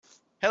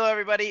Hello,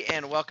 everybody,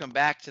 and welcome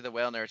back to the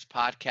Whale Nerds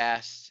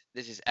podcast.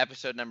 This is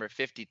episode number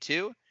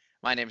 52.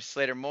 My name is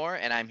Slater Moore,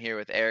 and I'm here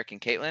with Eric and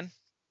Caitlin.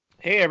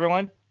 Hey,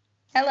 everyone.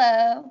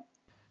 Hello.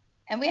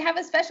 And we have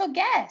a special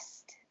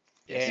guest.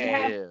 Yes, we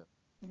have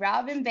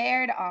Robin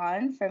Baird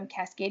on from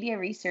Cascadia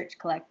Research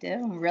Collective.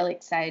 I'm really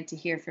excited to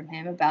hear from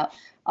him about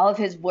all of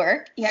his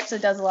work. He actually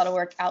does a lot of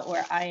work out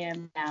where I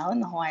am now in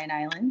the Hawaiian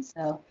Islands.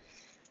 So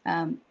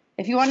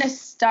if you want to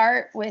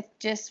start with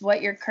just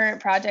what your current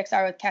projects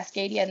are with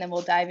Cascadia, and then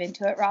we'll dive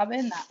into it,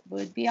 Robin, that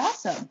would be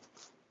awesome.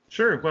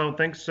 Sure. Well,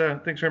 thanks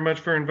very much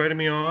for inviting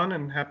me on,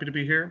 and happy to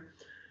be here.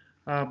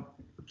 A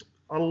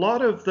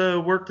lot of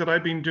the work that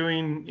I've been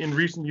doing in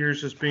recent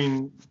years has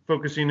been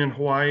focusing in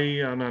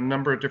Hawaii on a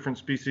number of different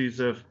species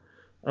of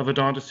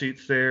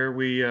odontocetes there.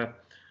 We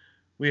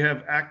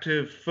have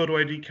active photo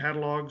ID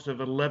catalogs of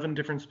 11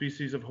 different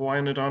species of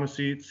Hawaiian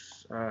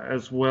odontocetes,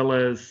 as well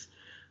as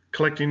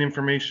collecting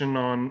information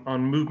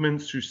on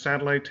movements through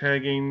satellite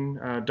tagging,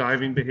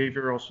 diving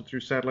behavior also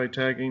through satellite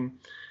tagging.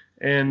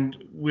 And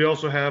we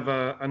also have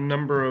a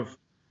number of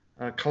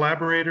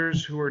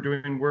collaborators who are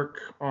doing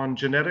work on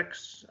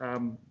genetics,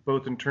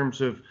 both in terms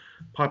of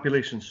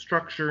population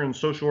structure and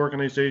social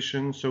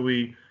organization. So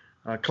we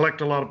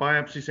collect a lot of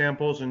biopsy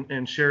samples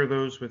and share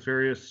those with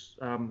various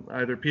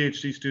either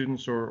PhD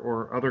students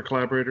or other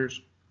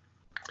collaborators.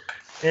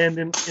 And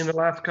in the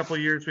last couple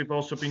of years, we've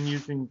also been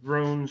using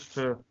drones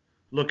to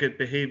look at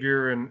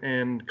behavior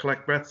and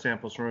collect breath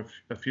samples from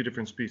a few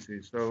different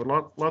species.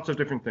 So lots of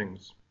different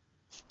things.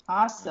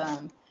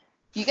 Awesome.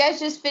 You guys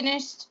just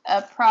finished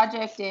a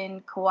project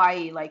in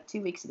Kauai like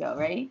 2 weeks ago,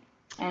 right?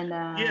 And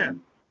yeah.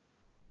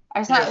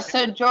 I saw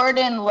so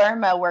Jordan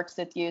Lerma works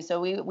with you, so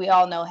we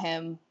all know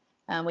him.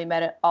 We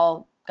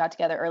got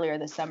together earlier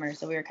this summer,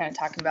 so we were kind of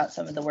talking about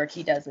some of the work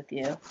he does with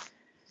you.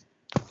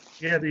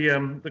 Yeah,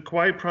 the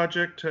Kauai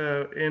project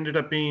ended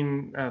up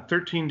being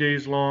 13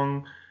 days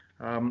long.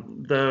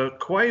 The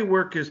Kauai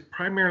work is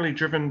primarily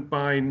driven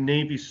by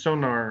Navy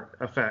sonar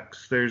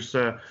effects. There's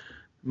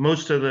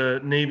most of the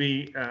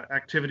Navy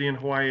activity in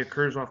Hawaii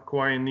occurs off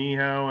Kauai and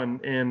Niihau,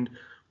 and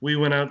we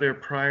went out there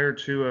prior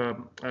to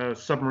a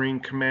submarine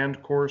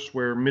command course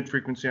where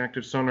mid-frequency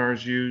active sonar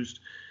is used.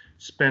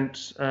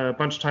 Spent a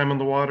bunch of time on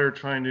the water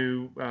trying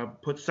to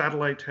put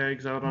satellite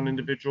tags out on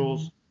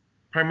individuals,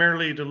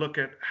 primarily to look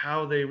at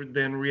how they would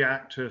then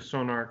react to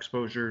sonar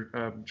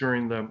exposure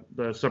during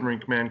the submarine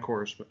command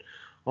course, but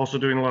also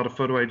doing a lot of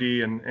photo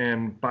ID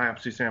and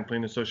biopsy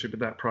sampling associated with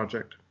that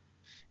project.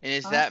 And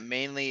is that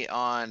mainly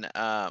on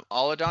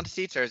all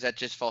odontocetes, or is that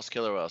just false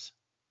killer whales?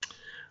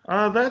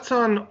 That's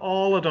on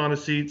all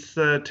odontocetes.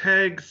 The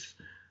tags,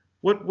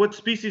 what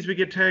species we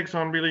get tags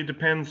on really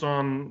depends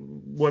on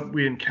what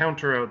we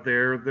encounter out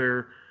there.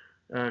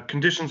 Their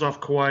conditions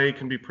off Kauai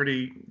can be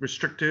pretty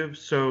restrictive,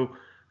 so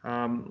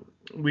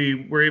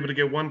we were able to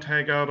get one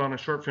tag out on a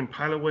short fin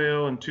pilot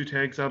whale and 2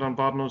 tags out on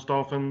bottlenose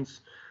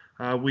dolphins.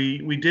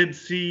 We did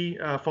see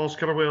false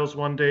killer whales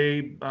one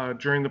day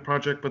during the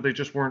project, but they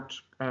just weren't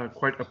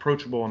quite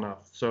approachable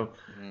enough. So,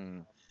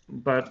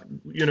 but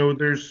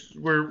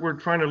we're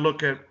trying to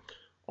look at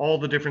all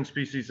the different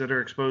species that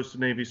are exposed to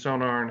Navy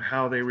sonar and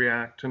how they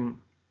react, and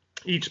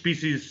each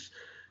species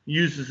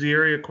uses the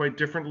area quite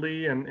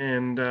differently,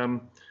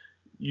 and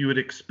you would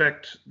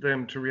expect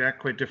them to react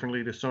quite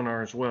differently to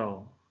sonar as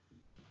well.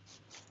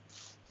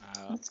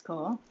 That's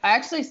cool. I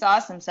actually saw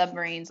some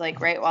submarines like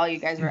right while you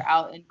guys were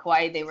out in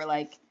Kauai. They were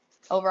like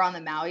over on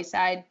the Maui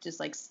side, just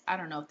like, I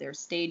don't know if they were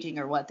staging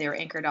or what. They were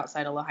anchored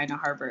outside of Lahaina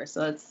Harbor.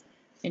 So it's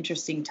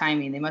interesting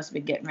timing. They must have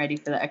been getting ready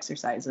for the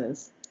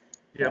exercises.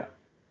 Yeah.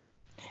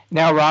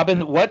 Now,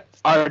 Robin, what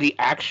are the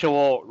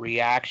actual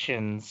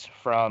reactions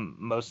from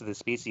most of the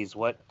species?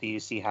 What do you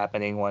see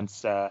happening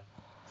once,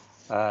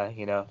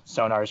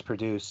 sonar is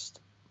produced?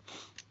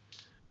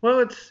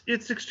 Well,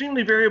 it's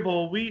extremely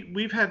variable.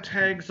 We've had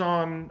tags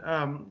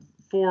on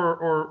 4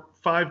 or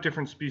 5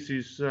 different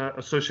species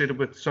associated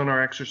with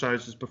sonar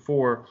exercises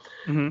before,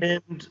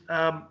 and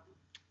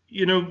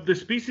the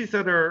species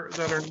that are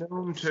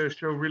known to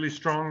show really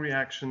strong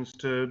reactions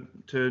to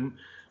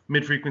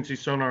mid-frequency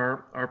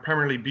sonar are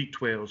primarily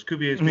beaked whales,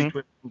 Cuvier's beaked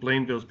whales, and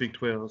Blainville's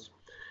beaked whales,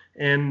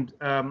 and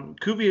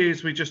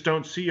Cuvier's we just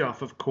don't see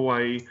off of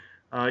Kauai,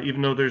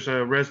 even though there's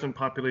a resident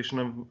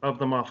population of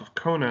them off of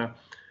Kona.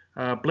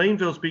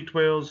 Blainville's beaked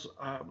whales,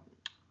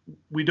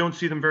 we don't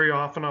see them very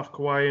often off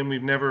Kauai, and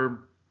we've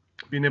never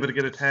been able to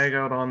get a tag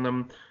out on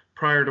them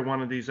prior to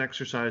one of these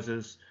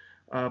exercises.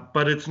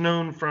 But it's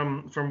known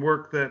from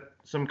work that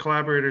some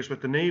collaborators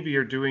with the Navy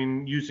are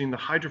doing using the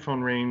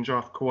hydrophone range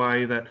off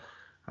Kauai that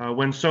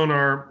when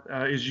sonar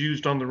is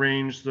used on the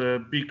range,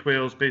 the beaked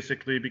whales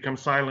basically become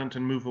silent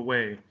and move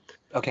away.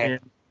 Okay.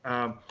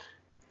 And,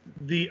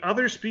 the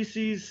other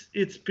species,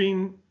 it's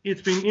been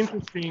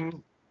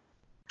interesting.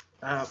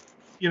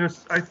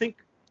 I think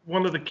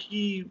one of the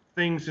key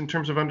things in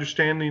terms of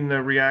understanding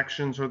the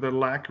reactions or the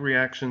lack of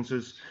reactions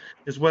is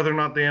whether or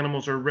not the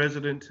animals are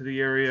resident to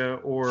the area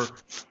or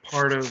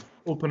part of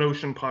open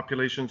ocean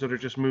populations that are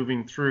just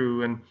moving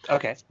through.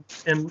 Okay.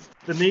 And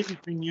the Navy's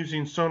been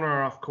using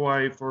sonar off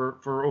Kauai for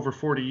over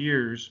 40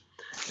 years.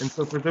 And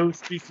so for those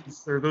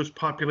species or those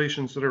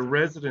populations that are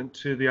resident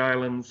to the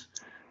islands,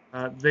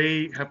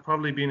 they have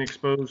probably been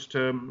exposed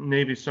to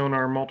Navy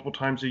sonar multiple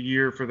times a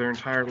year for their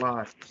entire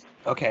lives.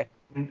 Okay.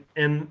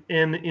 And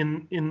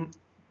in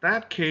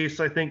that case,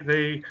 I think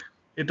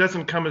it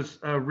doesn't come as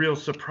a real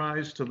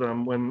surprise to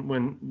them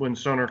when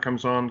sonar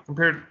comes on.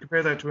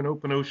 Compare that to an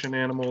open ocean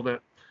animal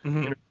that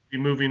be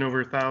moving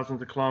over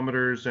thousands of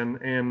kilometers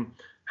and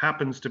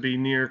happens to be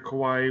near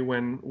Kauai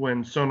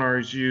when sonar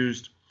is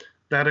used.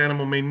 That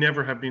animal may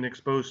never have been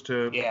exposed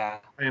to high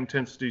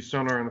intensity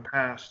sonar in the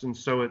past, and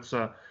so it's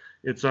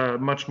a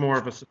much more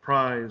of a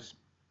surprise.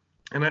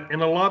 And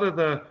a lot of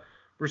the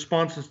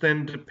responses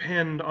then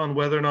depend on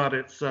whether or not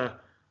it's a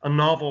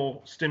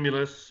novel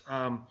stimulus,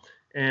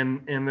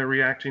 and they're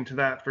reacting to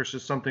that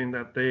versus something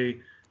that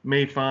they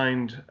may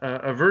find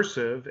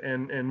aversive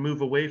and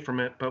move away from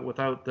it, but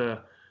without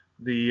the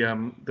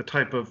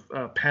type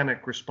of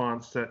panic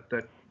response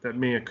that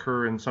may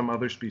occur in some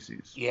other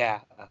species. Yeah.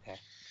 Okay.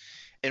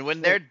 And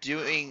when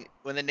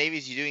the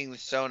Navy's doing the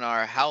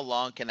sonar, how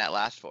long can that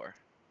last for?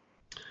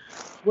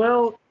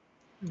 Well,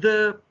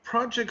 the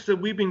projects that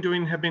we've been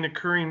doing have been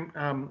occurring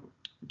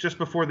just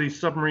before these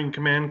submarine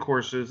command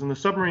courses, and the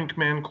submarine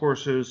command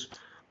courses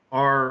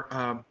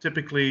are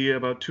typically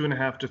about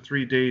 2.5 to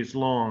 3 days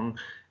long.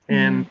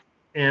 And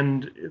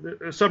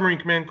a submarine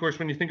command course,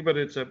 when you think about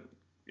it,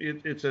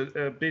 it's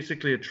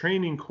basically a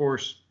training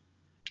course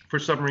for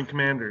submarine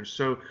commanders.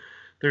 So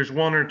there's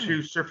one or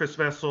two surface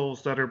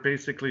vessels that are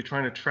basically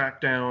trying to track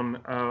down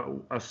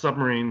a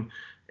submarine,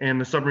 and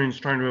the submarine's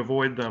trying to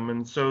avoid them.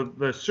 And so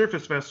the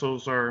surface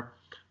vessels are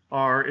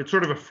it's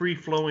sort of a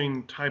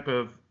free-flowing type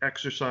of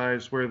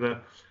exercise where the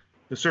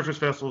surface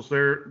vessels,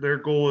 their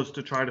goal is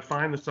to try to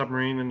find the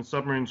submarine, and the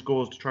submarine's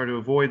goal is to try to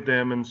avoid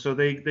them. And so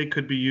they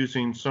could be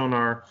using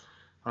sonar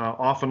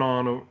off and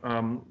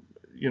on,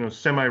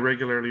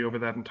 semi-regularly over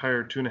that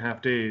entire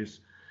 2.5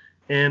 days.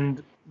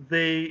 And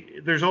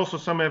there's also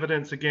some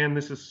evidence, again,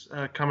 this is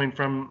coming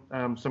from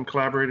some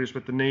collaborators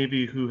with the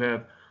Navy who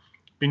have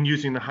been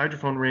using the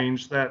hydrophone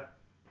range, that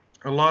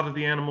a lot of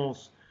the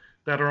animals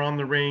that are on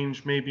the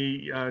range may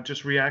be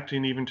just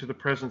reacting even to the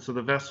presence of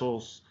the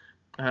vessels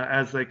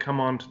as they come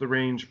onto the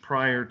range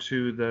prior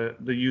to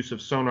the use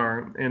of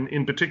sonar. And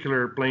in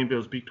particular,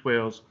 blainbills, beaked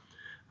whales,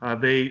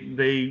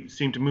 they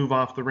seem to move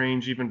off the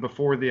range even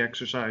before the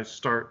exercise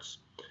starts.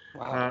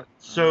 Wow.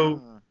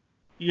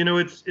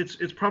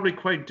 It's probably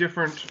quite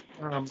different,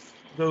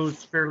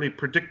 those fairly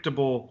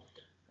predictable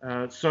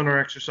sonar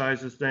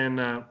exercises than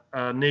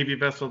a Navy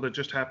vessel that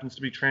just happens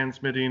to be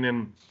transmitting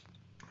and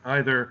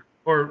either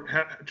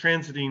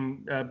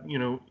transiting,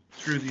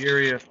 through the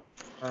area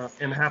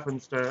and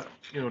happens to,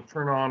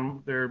 turn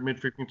on their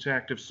mid-frequency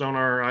active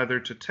sonar either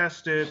to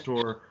test it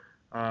or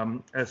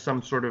as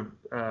some sort of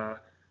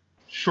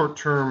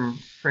short-term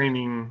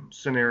training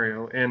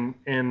scenario.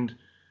 And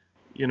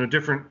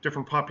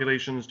different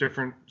populations,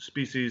 different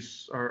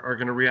species are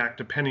going to react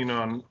depending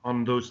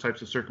on those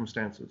types of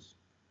circumstances.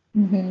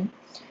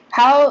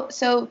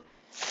 So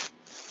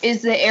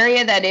is the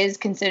area that is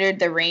considered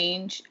the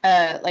range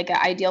like an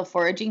ideal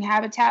foraging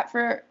habitat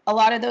for a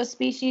lot of those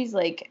species?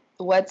 Like,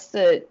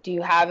 do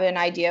you have an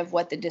idea of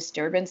what the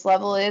disturbance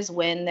level is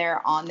when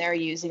they're on there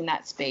using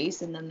that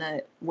space and then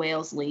the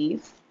whales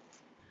leave?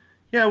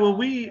 Yeah,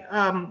 well,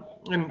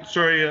 and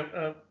sorry,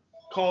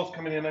 call's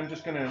coming in. I'm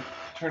just going to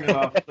turn it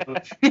off so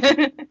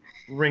the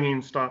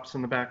ringing stops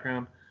in the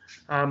background.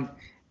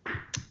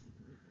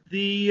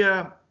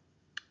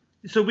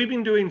 So we've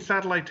been doing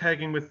satellite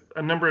tagging with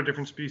a number of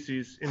different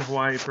species in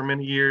Hawaii for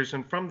many years,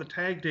 and from the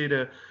tag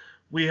data,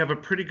 we have a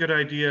pretty good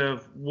idea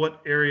of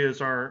what areas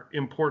are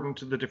important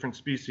to the different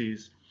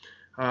species.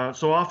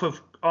 So off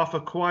of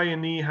Kauai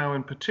and Niihau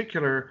in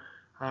particular,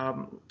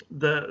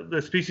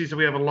 the species that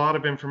we have a lot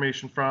of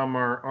information from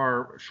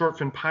are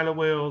short-fin pilot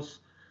whales,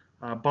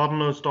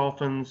 bottlenose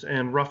dolphins,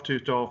 and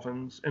rough-toothed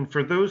dolphins. And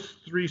for those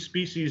three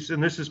species,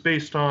 and this is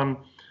based on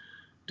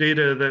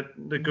data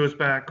that goes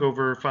back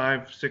over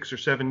 5, 6, or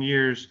 7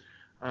 years,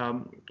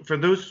 for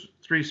those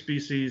three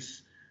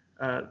species,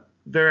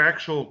 their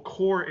actual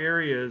core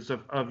areas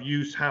of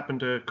use happen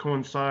to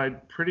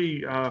coincide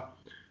pretty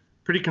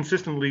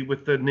consistently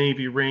with the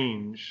Navy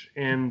range.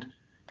 And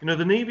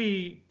the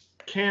Navy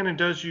can and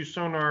does use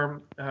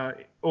sonar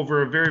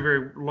over a very,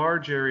 very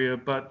large area,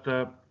 but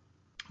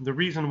the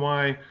reason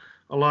why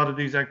a lot of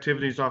these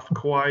activities off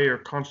Kauai are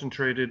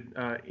concentrated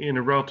in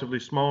a relatively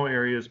small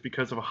area is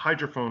because of a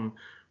hydrophone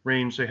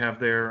range they have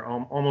there,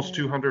 almost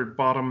 200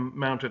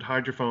 bottom-mounted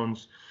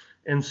hydrophones.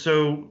 And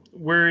so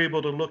we're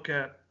able to look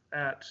at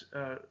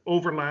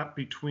overlap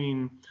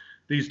between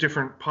these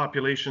different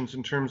populations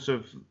in terms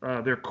of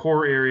their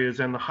core areas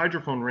and the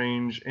hydrophone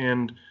range,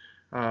 and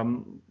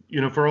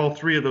For all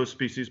three of those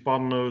species,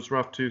 bottlenose,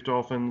 rough-toothed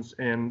dolphins,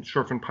 and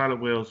short-fin pilot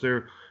whales,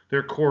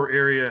 their core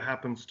area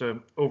happens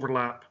to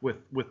overlap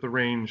with the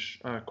range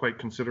quite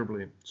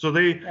considerably. So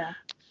they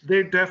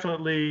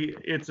definitely,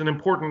 it's an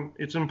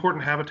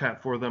important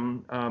habitat for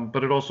them,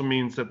 but it also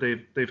means that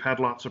they've had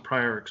lots of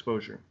prior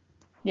exposure.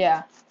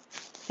 Yeah,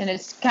 and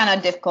it's kind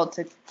of difficult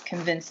to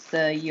convince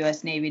the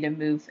U.S. Navy to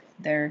move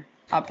their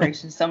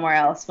operations somewhere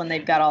else when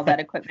they've got all that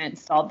equipment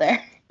installed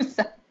there.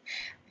 So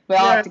we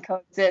all have to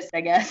coexist,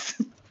 I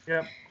guess.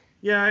 Yeah.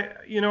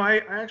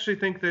 I actually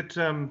think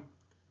that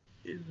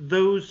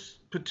those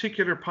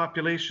particular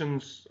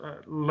populations,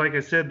 like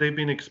I said, they've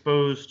been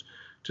exposed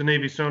to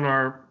Navy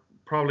sonar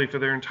probably for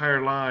their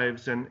entire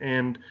lives,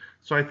 and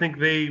so I think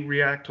they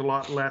react a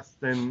lot less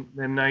than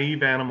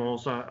naive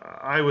animals.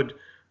 I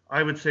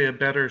would say a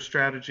better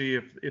strategy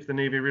if the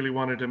Navy really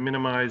wanted to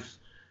minimize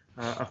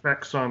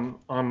effects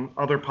on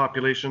other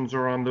populations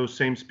or on those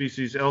same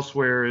species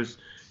elsewhere is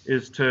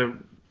to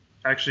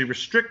actually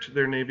restrict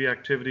their Navy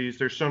activities,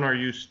 their sonar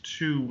use,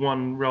 to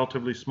one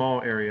relatively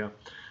small area.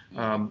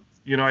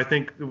 I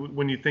think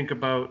when you think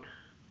about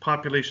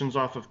populations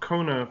off of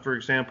Kona, for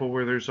example,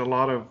 where there's a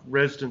lot of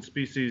resident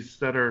species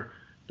that are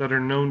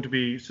known to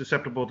be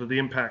susceptible to the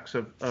impacts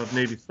of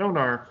Navy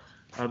sonar,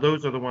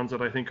 those are the ones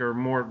that I think are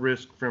more at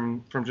risk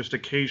from just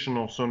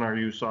occasional sonar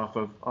use off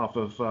of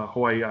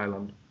Hawaii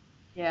Island.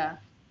 Yeah.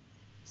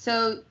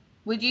 So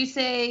would you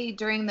say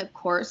during the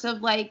course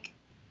of like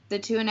the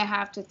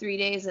 2.5 to 3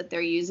 days that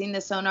they're using the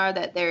sonar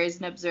that there is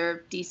an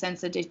observed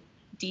desensitization?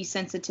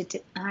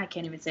 I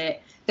can't even say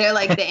it. They're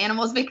like the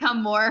animals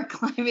become more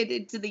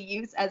acclimated to the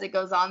use as it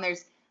goes on.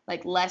 There's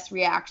like less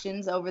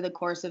reactions over the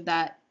course of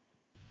that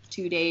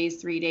 2 days,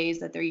 3 days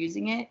that they're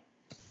using it.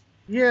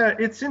 Yeah,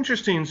 it's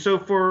interesting. So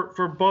for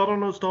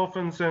bottlenose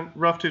dolphins and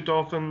rough-toothed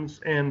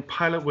dolphins and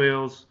pilot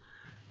whales,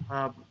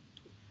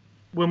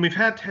 when we've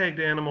had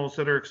tagged animals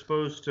that are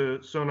exposed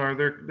to sonar,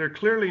 they're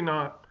clearly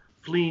not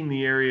fleeing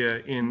the area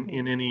in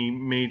any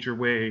major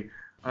way.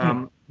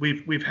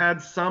 We've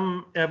had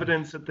some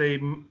evidence that they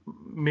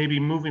may be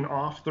moving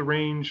off the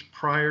range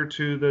prior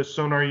to the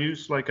sonar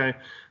use, like I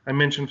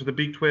mentioned for the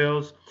beaked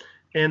whales.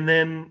 And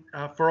then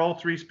for all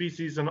three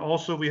species, and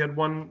also we had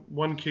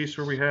one case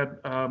where we had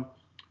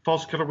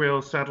false killer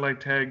whale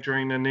satellite tag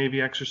during a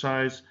Navy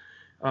exercise.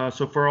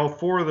 So for all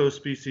four of those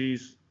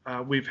species,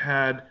 we've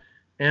had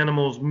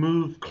animals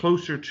move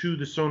closer to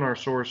the sonar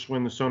source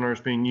when the sonar is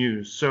being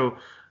used. So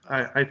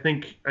I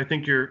think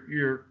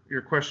your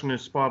question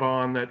is spot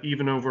on, that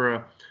even over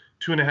a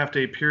 2.5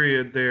 day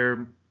period,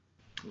 they're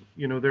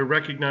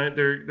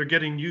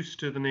getting used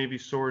to the Navy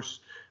source,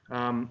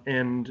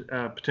 and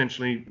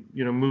potentially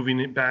moving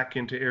it back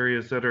into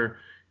areas that are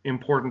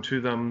important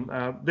to them.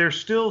 They're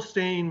still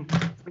staying.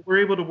 We're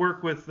able to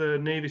work with the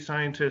Navy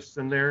scientists,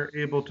 and they're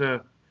able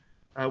to.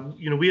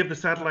 We have the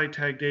satellite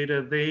tag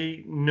data.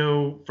 They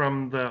know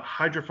from the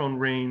hydrophone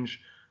range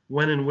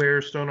when and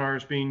where sonar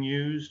is being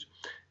used.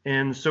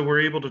 And so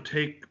we're able to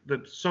take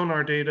the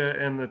sonar data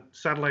and the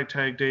satellite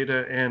tag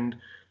data and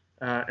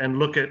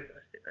look at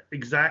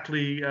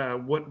exactly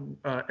what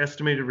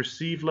estimated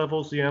receive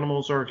levels the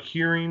animals are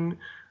hearing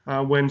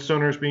when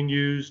sonar is being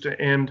used,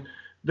 and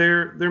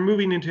they're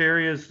moving into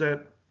areas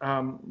that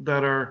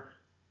are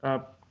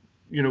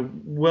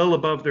well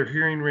above their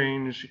hearing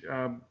range,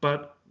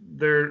 but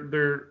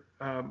they're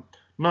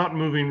not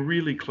moving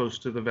really close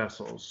to the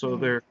vessels. So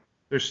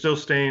they're still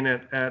staying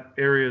at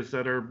areas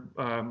that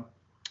are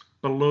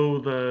below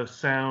the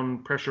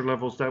sound pressure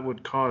levels that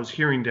would cause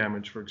hearing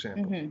damage, for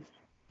example.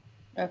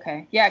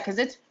 Okay. Yeah,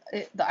 because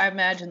I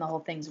imagine the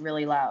whole thing's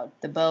really loud.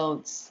 The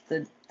boats,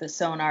 the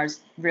sonar's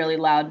really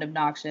loud and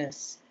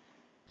obnoxious.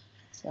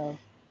 So.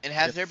 And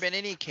has there been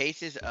any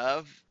cases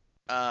of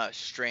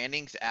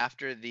strandings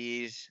after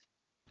these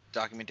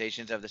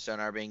documentations of the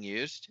sonar being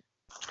used?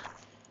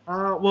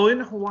 Well, in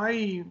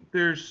Hawaii,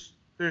 there's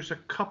a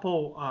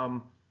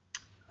couple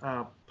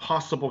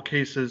possible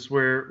cases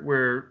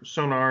where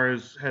sonar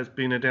has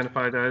been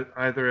identified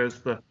either as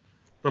the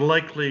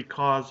likely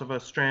cause of a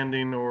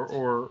stranding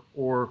or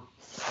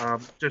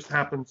just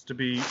happens to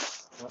be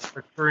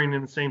occurring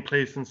in the same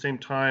place and same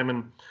time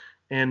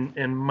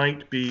and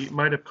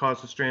might have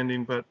caused a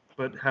stranding, but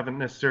haven't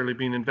necessarily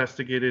been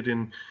investigated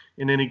in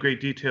any great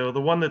detail.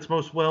 The one that's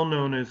most well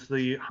known is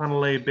the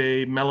Hanalei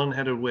Bay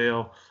melon-headed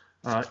whale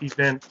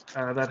event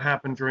that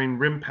happened during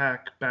RIMPAC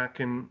back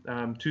in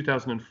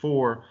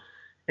 2004.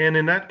 And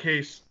in that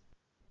case,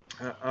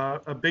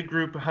 a big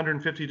group,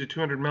 150 to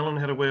 200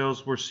 melon-headed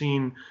whales, were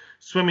seen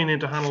swimming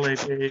into Hanalei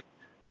Bay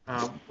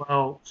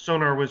while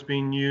sonar was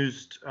being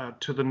used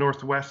to the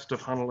northwest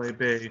of Hanalei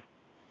Bay.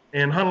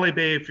 And Hanalei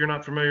Bay, if you're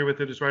not familiar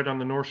with it, is right on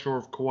the north shore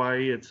of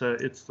Kauai. It's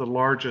the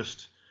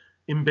largest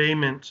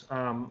embayment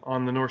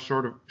on the north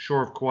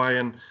shore of Kauai.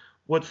 And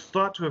what's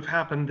thought to have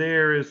happened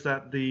there is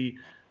that the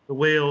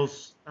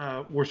whales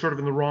were sort of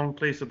in the wrong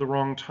place at the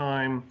wrong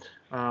time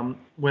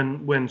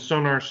when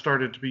sonar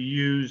started to be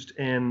used,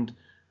 and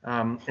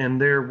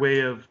their way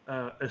of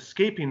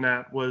escaping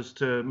that was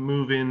to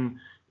move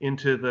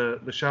into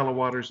the shallow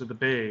waters of the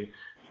bay.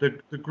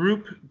 the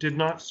group did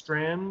not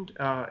strand,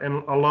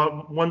 and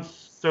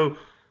once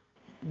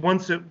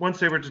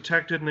they were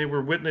detected and they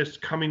were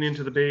witnessed coming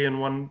into the bay in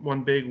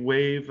one big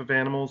wave of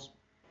animals,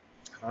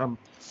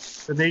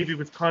 the Navy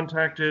was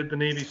contacted. The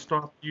Navy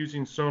stopped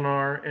using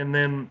sonar, and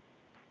then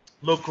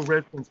local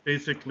residents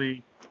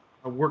basically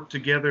worked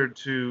together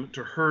to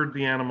herd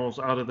the animals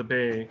out of the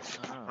bay.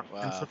 Oh,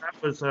 And so wow.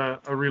 that was a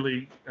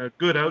really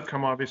good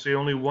outcome. Obviously,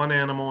 only one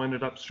animal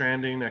ended up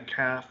stranding, a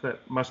calf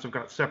that must have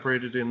got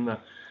separated in the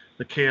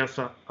chaos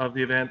of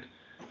the event.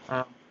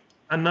 Um,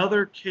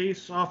 Another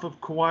case off of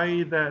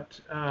Kauai that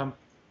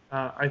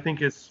I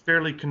think is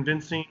fairly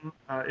convincing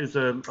is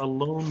a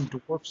lone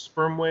dwarf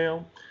sperm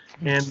whale.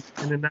 And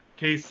in that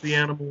case, the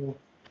animal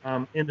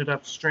ended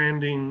up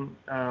stranding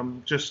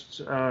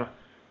just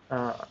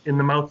in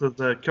the mouth of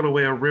the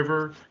Kilauea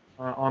River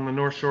on the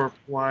north shore of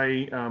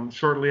Hawaii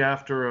shortly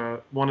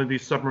after one of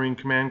these submarine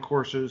command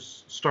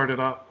courses started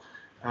up.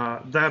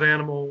 That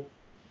animal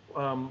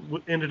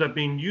ended up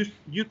being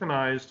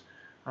euthanized,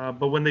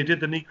 but when they did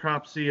the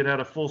necropsy, it had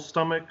a full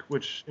stomach,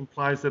 which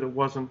implies that it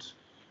wasn't,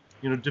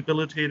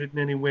 debilitated in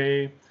any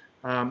way,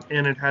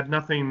 and it had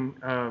nothing,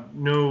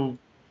 no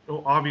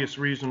obvious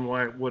reason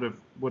why it would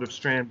have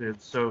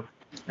stranded. So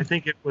I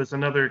think it was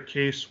another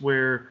case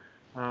where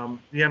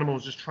the animal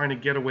was just trying to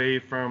get away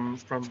from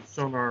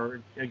sonar.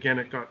 Again,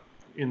 it got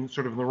in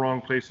sort of the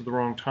wrong place at the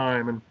wrong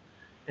time,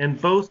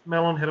 and both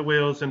melon-headed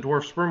whales and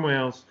dwarf sperm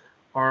whales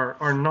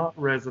are not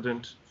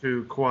resident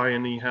to Kauai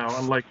and Niihau,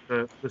 unlike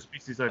the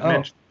species I've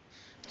mentioned.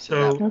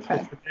 So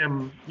Okay.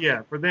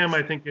 for them,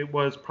 I think it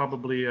was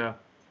probably a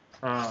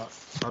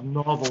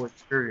novel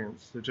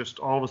experience. That just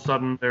all of a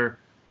sudden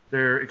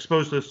they're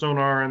exposed to the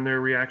sonar and their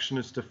reaction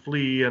is to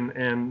flee,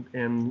 and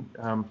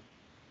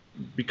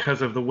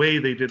because of the way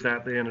they did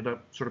that, they ended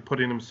up sort of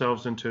putting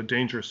themselves into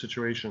dangerous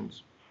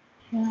situations.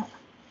 Yeah.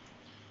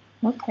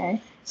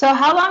 Okay. So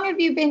how long have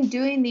you been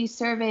doing these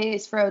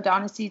surveys for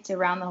odontocetes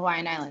around the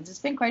Hawaiian Islands? It's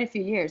been quite a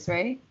few years,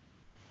 right?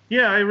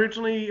 Yeah, I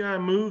originally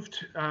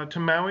moved to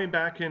Maui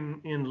back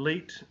in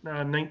late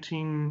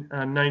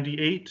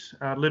 1998.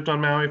 Lived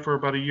on Maui for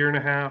about a year and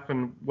a half,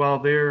 and while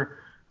there,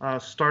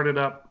 started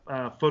up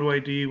photo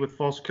ID with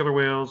false killer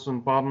whales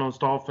and bottlenose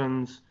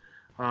dolphins.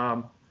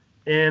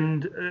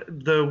 And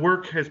the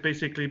work has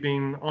basically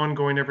been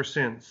ongoing ever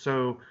since.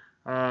 So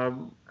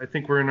I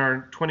think we're in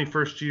our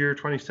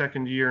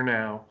 22nd year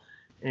now.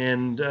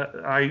 And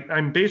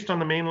I'm based on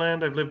the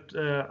mainland. I've lived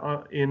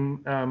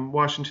in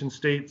Washington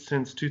State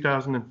since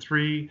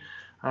 2003,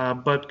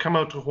 but come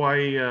out to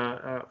Hawaii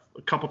a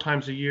couple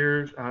times a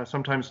year,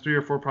 sometimes 3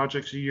 or 4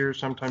 projects a year,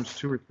 sometimes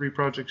 2 or 3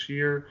 projects a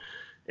year.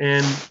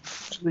 And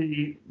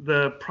actually,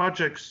 the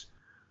projects,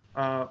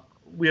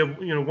 we have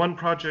one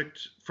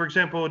project, for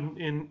example,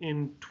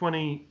 in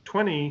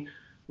 2020,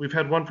 we've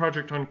had one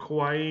project on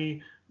Kauai.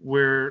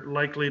 We're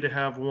likely to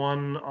have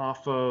one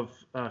off of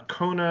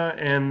Kona,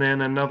 and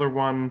then another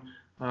one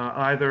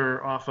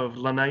either off of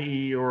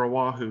Lanai or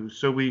Oahu.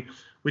 So we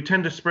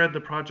tend to spread the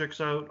projects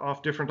out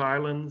off different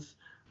islands.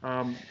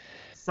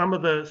 Some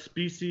of the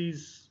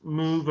species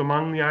move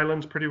among the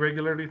islands pretty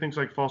regularly, things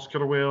like false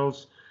killer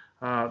whales.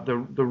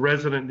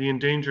 The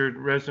endangered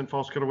resident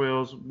false killer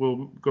whales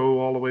will go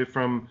all the way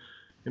from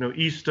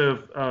east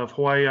of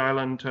Hawaii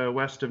Island to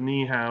west of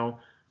Niihau.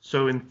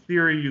 So in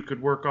theory, you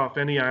could work off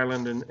any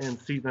island and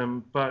see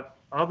them, but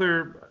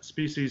other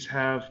species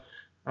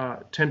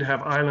tend to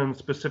have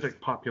island-specific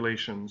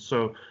populations.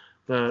 So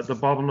the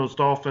bottlenose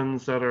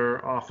dolphins that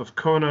are off of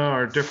Kona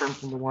are different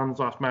from the ones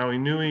off Maui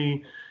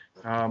Nui,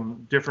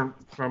 different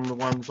from the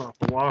ones off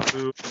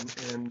Oahu,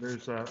 and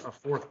there's a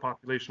fourth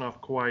population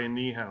off Kauai and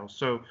Niihau.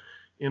 So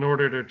in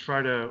order to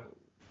try to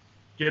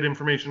get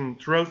information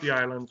throughout the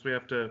islands, we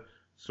have to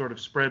sort of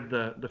spread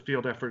the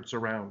field efforts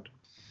around.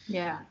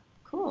 Yeah,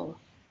 cool.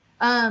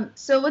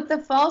 So with the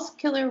false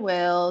killer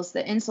whales,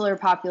 the insular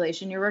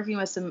population, you're working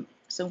with some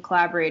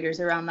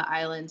collaborators around the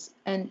islands.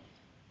 And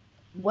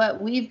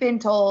what we've been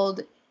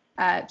told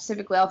at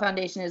Pacific Whale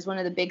Foundation is one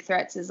of the big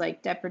threats is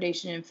like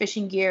depredation in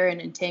fishing gear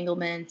and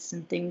entanglements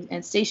and things,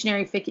 and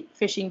stationary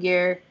fishing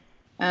gear.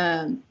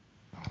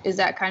 Is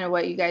that kind of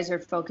what you guys are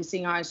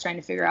focusing on, is trying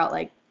to figure out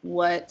like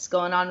what's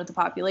going on with the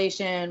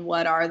population,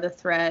 what are the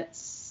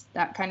threats,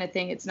 that kind of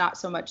thing? It's not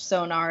so much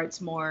sonar,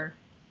 it's more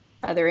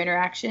other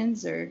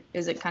interactions, or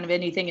is it kind of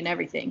anything and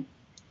everything?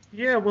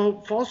 Yeah,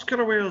 well, false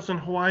killer whales in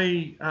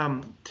Hawaii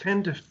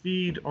tend to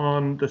feed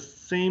on the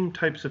same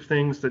types of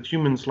things that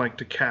humans like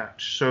to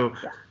catch. So,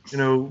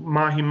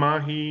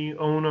 mahi-mahi,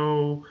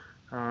 ono,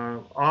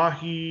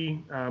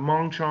 ahi,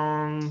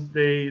 mongchong.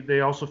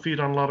 They also feed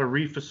on a lot of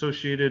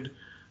reef-associated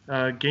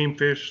game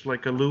fish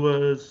like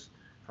aluas,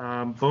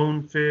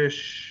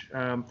 bonefish.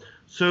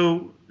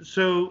 So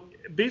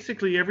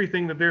basically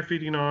everything that they're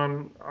feeding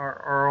on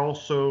are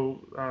also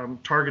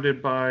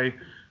targeted by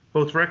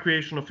both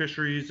recreational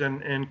fisheries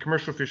and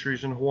commercial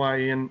fisheries in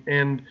Hawaii,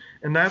 and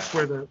that's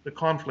where the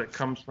conflict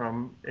comes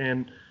from.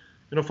 And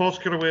false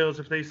killer whales,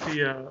 if they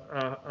see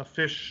a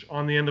fish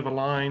on the end of a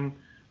line,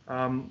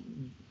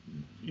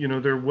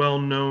 they're well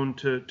known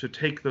to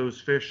take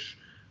those fish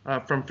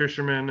from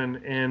fishermen,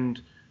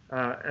 and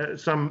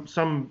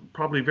some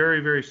probably very,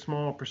 very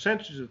small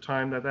percentage of the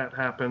time that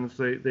happens,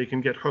 they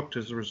can get hooked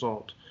as a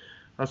result.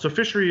 So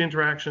fishery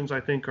interactions, I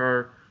think,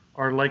 are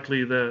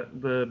likely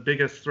the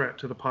biggest threat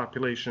to the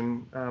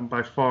population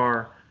by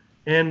far.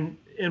 And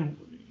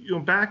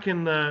back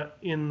in the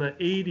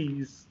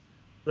 80s,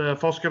 the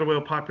false killer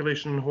whale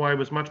population in Hawaii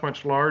was much,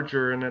 much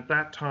larger, and at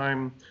that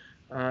time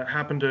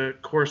happened to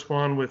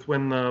correspond with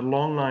when the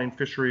longline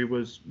fishery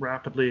was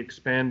rapidly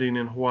expanding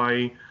in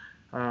Hawaii.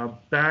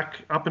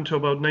 Back up until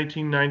about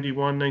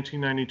 1991,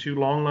 1992,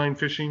 longline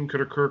fishing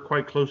could occur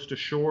quite close to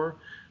shore.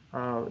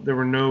 There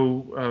were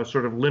no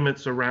sort of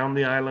limits around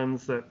the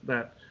islands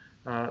that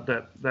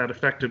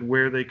affected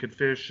where they could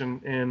fish,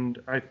 and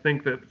I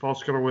think that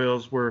false killer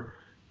whales were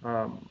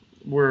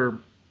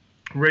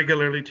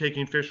regularly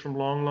taking fish from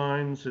long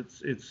lines.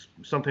 It's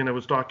something that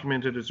was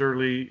documented as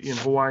early in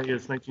Hawaii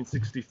as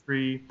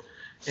 1963,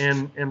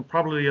 and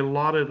probably a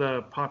lot of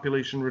the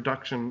population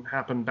reduction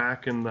happened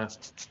back in the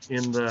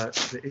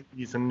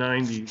 80s and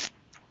 90s.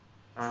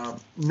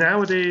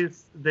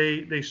 Nowadays,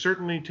 they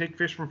certainly take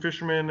fish from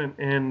fishermen,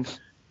 and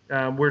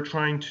we're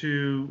trying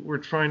to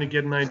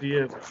get an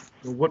idea of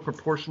what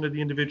proportion of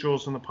the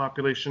individuals in the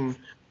population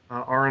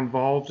are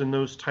involved in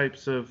those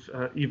types of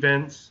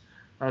events.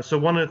 So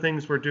one of the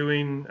things we're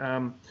doing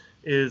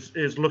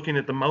is looking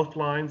at the mouth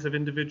lines of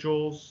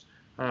individuals.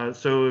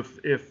 So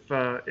if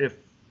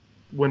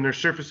when they're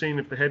surfacing,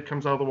 if the head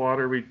comes out of the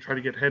water, we try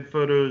to get head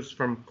photos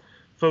from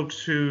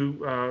folks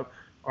who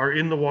are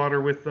in the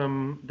water with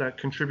them that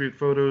contribute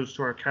photos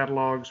to our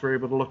catalogs. We're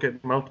able to look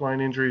at mouth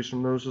line injuries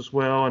from those as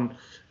well, and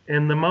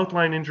the mouth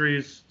line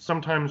injuries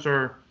sometimes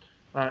are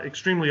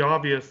extremely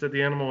obvious that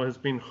the animal has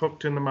been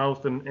hooked in the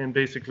mouth, and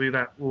basically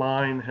that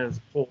line has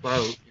pulled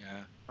out.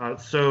 Yeah.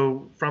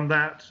 So from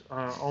that,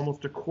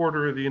 almost a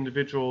quarter of the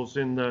individuals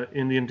in the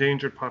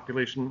endangered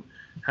population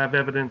have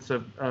evidence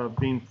of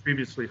being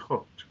previously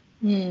hooked.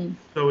 Mm.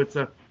 So it's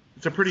a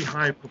pretty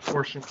high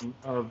proportion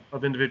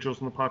of individuals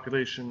in the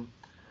population.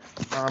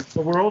 But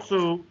we're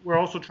also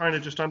trying to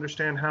just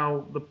understand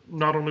how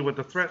not only what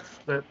the threats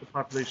that the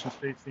population is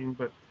facing,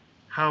 but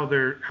how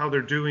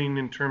they're doing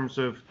in terms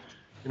of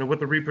what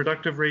the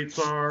reproductive rates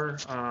are,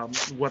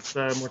 what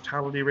the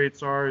mortality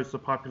rates are, is the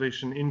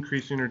population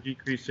increasing or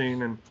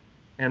decreasing,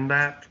 and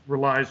that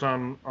relies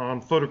on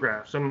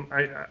photographs. And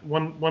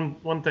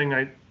one thing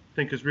I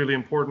think is really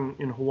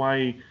important in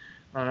Hawaii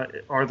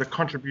are the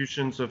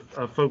contributions of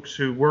folks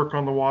who work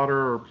on the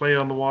water or play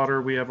on the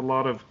water. We have a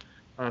lot of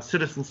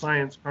citizen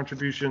science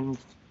contributions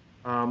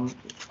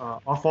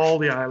off all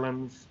the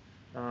islands.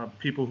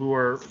 People who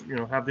are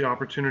have the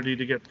opportunity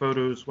to get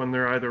photos when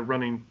they're either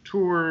running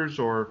tours,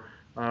 or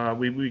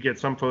we get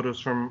some photos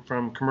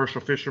from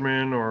commercial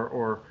fishermen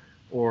or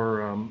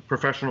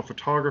professional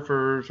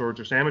photographers or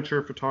just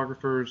amateur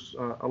photographers.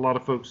 A lot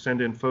of folks send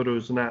in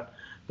photos, and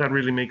that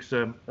really makes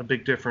a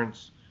big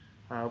difference.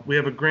 We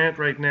have a grant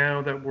right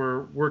now that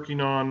we're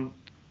working on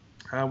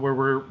where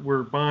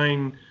we're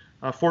buying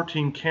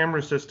 14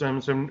 camera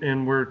systems,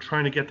 and we're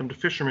trying to get them to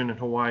fishermen in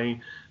Hawaii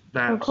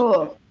that are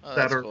cool.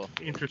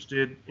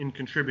 interested in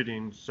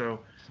contributing. So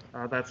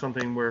that's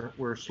something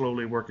we're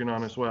slowly working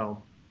on as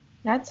well.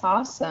 That's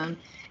awesome.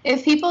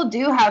 If people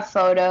do have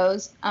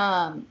photos,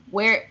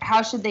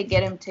 how should they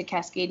get them to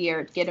Cascadia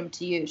or get them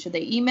to you? Should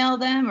they email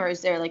them, or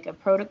is there like a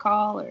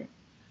protocol? Or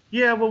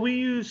yeah, well, we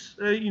use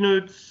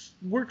it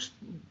works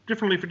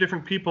differently for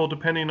different people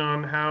depending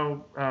on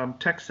how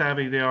tech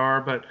savvy they are,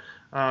 but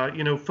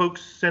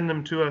folks send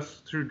them to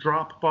us through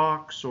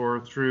Dropbox or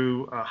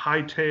through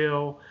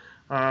Hightail.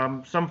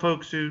 Some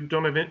folks who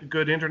don't have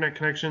good internet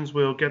connections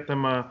will get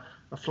them a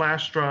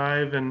flash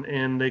drive,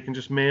 and they can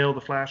just mail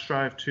the flash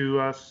drive to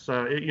us.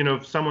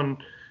 If someone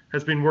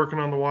has been working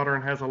on the water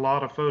and has a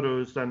lot of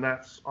photos, then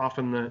that's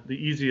often the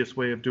easiest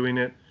way of doing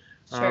it.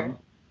 Sure.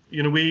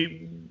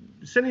 We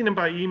sending them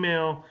by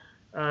email.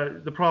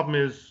 The problem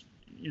is,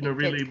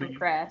 really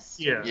compressed.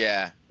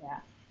 Yeah.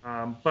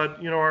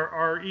 But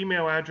our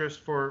email address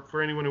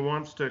for anyone who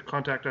wants to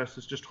contact us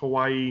is just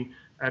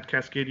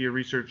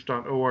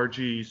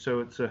hawaii@cascadiaresearch.org.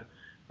 So it's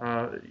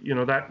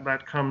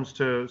that comes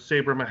to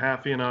Sabra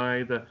Mahaffey and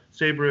I. The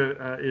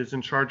Sabra is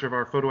in charge of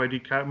our photo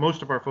ID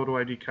most of our photo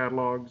ID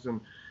catalogs,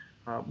 and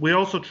we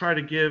also try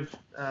to give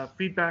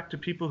feedback to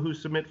people who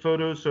submit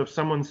photos. So if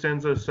someone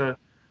sends us a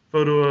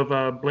photo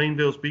of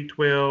Blainville's beaked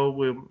whale,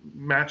 we'll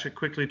match it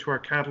quickly to our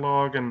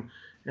catalog and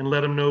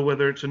let them know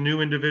whether it's a new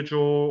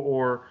individual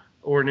or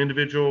an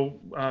individual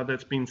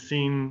that's been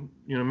seen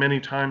many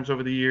times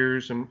over the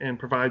years, and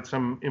provide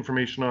some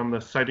information on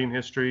the sighting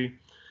history.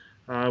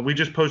 We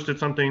just posted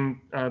something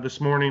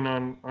this morning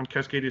on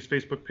Cascadia's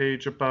Facebook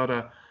page about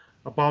a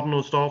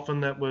bottlenose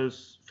dolphin that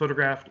was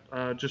photographed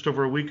just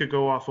over a week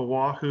ago off of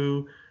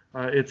Oahu.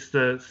 It's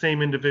the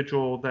same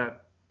individual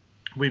that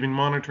we've been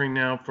monitoring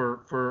now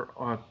for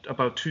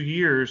about 2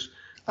 years.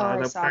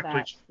 I saw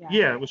that.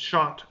 Yeah, it was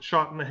shot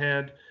in the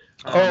head.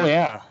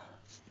 Yeah.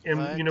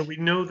 And we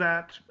know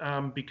that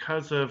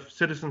because of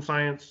citizen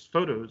science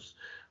photos.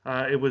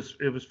 It was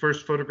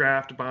first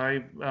photographed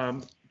by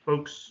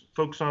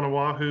folks on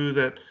Oahu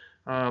that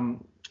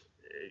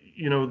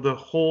the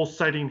whole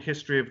sighting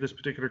history of this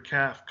particular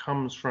calf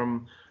comes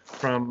from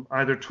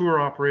either tour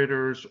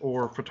operators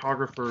or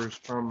photographers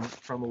from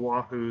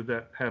Oahu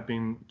that have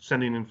been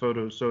sending in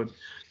photos. So it's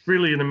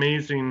really an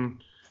amazing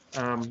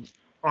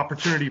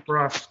opportunity for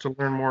us to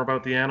learn more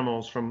about the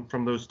animals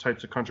from those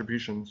types of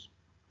contributions.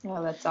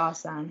 Oh, that's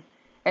awesome.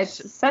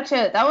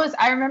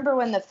 I remember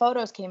when the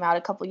photos came out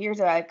a couple years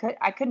ago,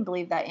 I couldn't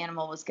believe that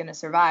animal was going to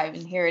survive.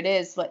 And here it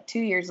is, 2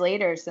 years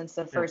later since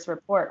the first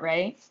report,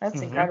 right?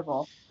 That's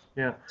incredible.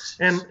 Yeah.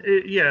 And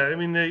I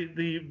mean,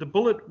 the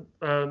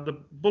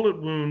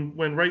bullet wound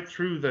went right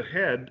through the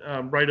head,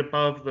 right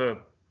above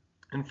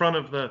in front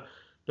of the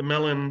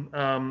melon,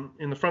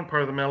 in the front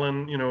part of the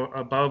melon,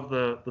 above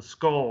the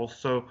skull.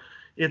 So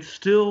it's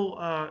still,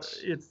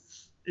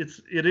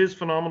 it is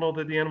phenomenal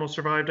that the animal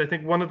survived. I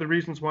think one of the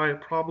reasons why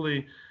it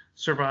probably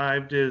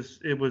survived is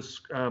it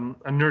was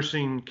a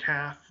nursing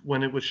calf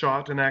when it was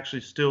shot, and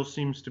actually still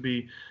seems to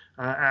be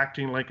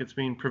acting like it's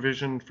being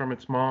provisioned from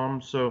its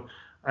mom. So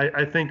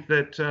I think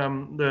that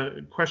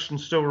the question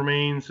still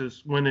remains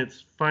is when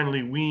it's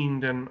finally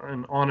weaned and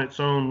on its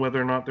own,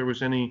 whether or not there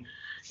was any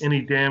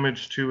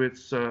damage to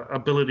its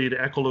ability to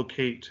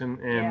echolocate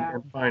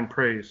and find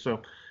prey.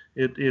 So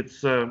it's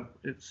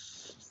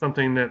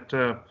something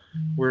that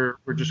we're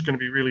just going to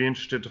be really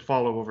interested to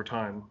follow over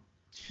time.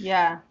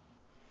 Yeah.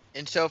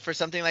 And so for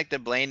something like the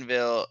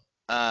Blainville,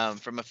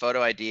 from a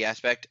photo ID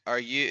aspect,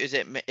 is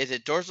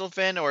it dorsal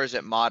fin or is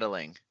it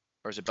modeling,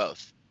 or is it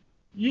both?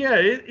 Yeah,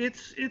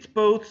 it's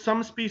both.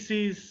 Some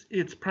species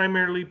it's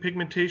primarily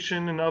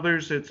pigmentation, and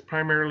others it's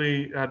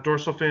primarily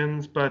dorsal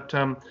fins. But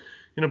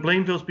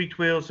Blainville's beaked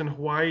whales in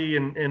Hawaii,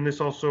 and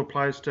this also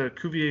applies to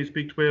Cuvier's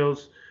beaked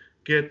whales,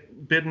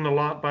 get bitten a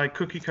lot by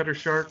cookie cutter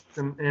sharks,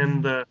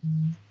 and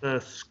the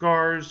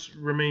scars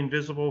remain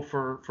visible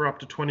for up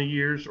to 20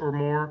 years or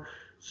more.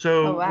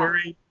 So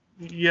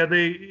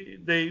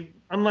they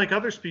unlike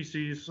other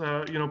species,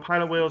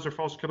 pilot whales or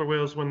false killer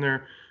whales, when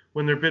they're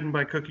bitten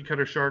by cookie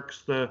cutter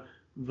sharks,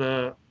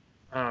 the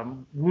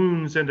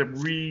wounds end up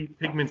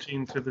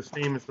re-pigmenting to the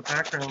same as the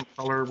background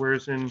color,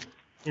 whereas in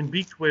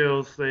beaked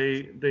whales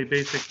they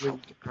basically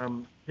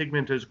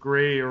pigment as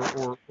gray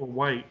or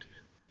white.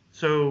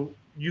 So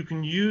you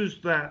can use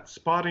that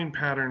spotting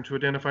pattern to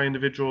identify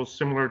individuals,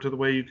 similar to the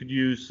way you could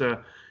use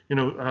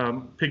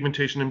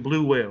pigmentation in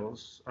blue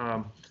whales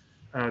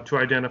to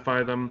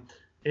identify them.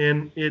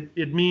 And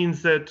it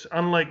means that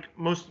unlike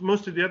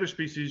most of the other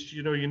species,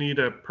 you need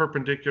a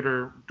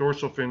perpendicular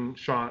dorsal fin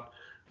shot.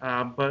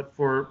 But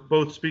for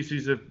both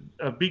species of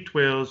beaked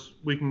whales,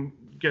 we can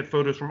get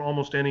photos from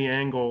almost any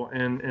angle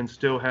and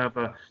still have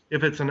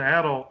if it's an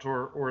adult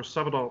or a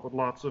subadult with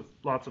lots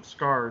of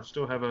scars,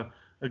 still have a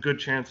good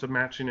chance of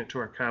matching it to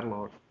our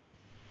catalog.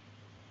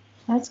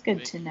 That's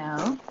good to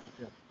know.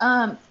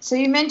 Yeah. So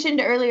you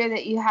mentioned earlier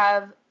that you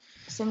have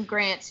some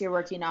grants you're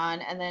working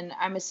on, and then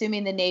I'm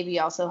assuming the Navy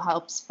also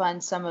helps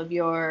fund some of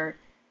your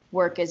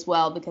work as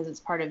well, because it's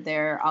part of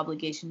their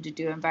obligation to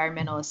do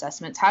environmental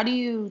assessments. How do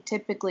you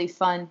typically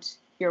fund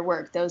your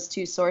work? Those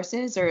two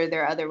sources, or are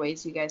there other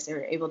ways you guys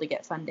are able to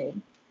get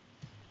funding?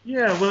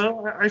 Yeah,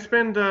 well, I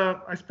spend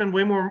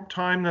way more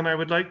time than I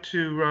would like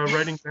to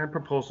writing grant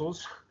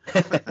proposals.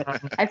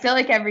 I feel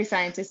like every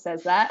scientist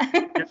says that.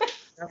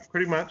 yeah,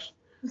 pretty much.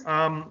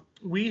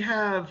 We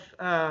have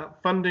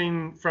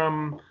funding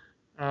from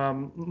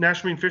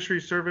National Marine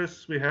Fisheries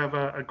Service. We have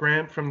a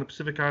grant from the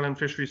Pacific Island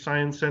Fisheries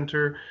Science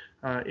Center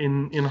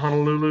in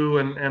Honolulu,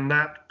 and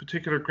that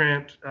particular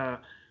grant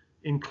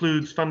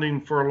includes funding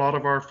for a lot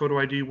of our photo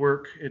ID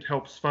work. It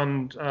helps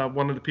fund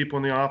one of the people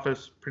in the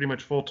office pretty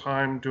much full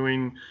time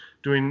doing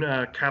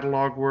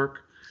catalog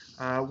work.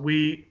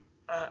 We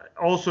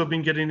also have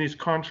been getting these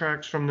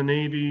contracts from the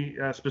Navy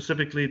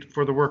specifically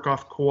for the work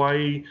off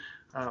Kauai,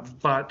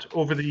 but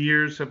over the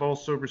years have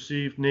also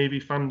received Navy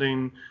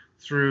funding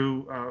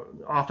through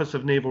Office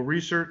of Naval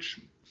Research,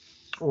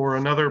 or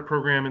another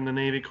program in the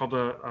Navy called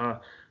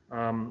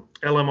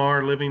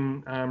LMR,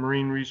 Living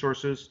Marine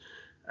Resources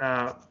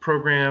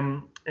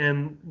program,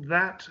 and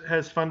that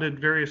has funded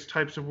various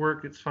types of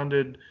work. It's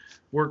funded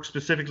work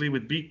specifically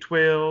with beaked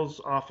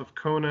whales off of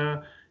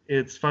Kona.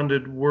 It's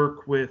funded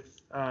work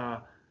with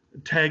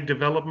tag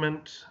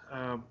development.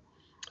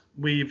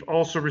 We've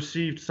also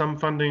received some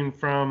funding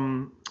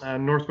from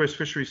Northwest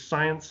Fisheries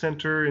Science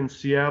Center in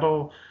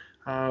Seattle,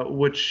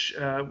 which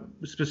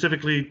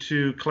specifically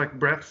to collect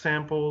breath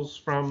samples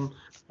from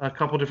a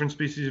couple different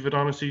species of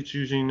Odontocetes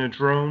using a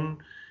drone.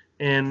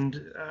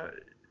 And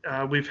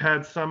we've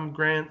had some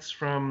grants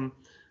from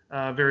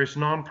various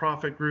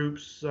nonprofit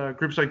groups.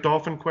 Groups like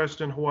Dolphin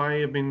Quest in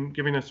Hawaii have been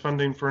giving us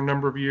funding for a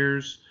number of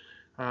years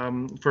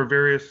for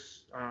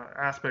various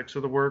aspects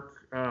of the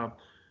work.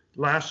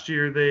 Last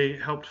year, they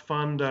helped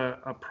fund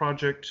a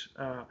project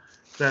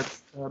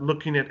that's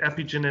looking at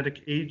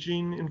epigenetic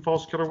aging in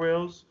false killer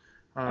whales.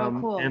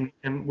 Cool.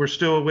 And we're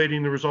still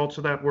awaiting the results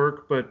of that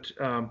work, but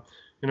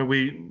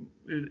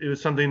it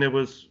was something that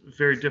was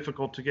very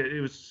difficult to get.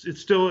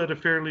 It's still at a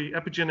fairly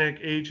epigenetic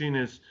aging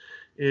is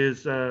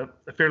is a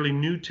fairly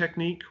new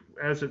technique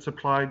as it's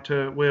applied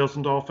to whales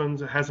and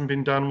dolphins. It hasn't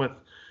been done with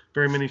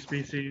very many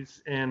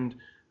species, and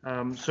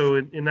so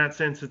in that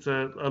sense, it's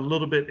a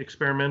little bit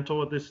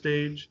experimental at this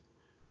stage.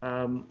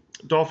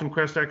 Dolphin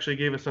Quest actually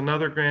gave us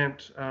another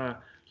grant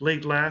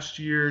late last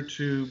year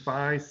to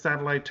buy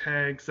satellite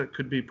tags that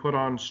could be put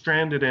on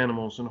stranded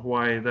animals in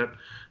Hawaii,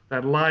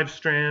 that live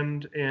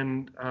strand.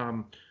 And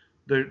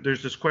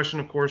there's this question,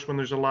 of course, when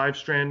there's a live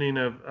stranding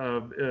of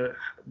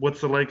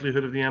what's the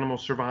likelihood of the animal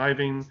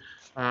surviving?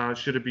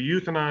 Should it be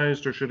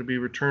euthanized or should it be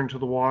returned to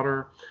the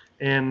water?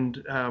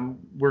 And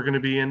we're going to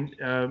be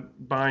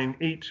buying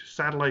 8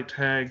 satellite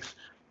tags,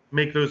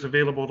 make those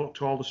available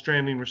to all the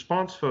stranding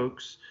response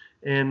folks.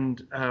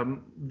 And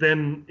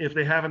then if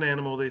they have an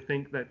animal they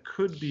think that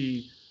could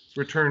be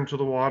returned to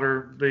the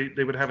water,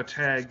 they would have a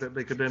tag that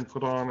they could then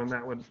put on, and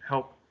that would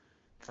help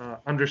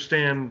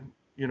understand,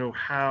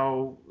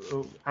 how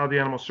the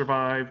animal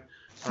survived,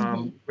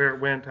 where it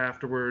went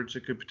afterwards.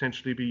 It could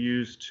potentially be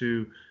used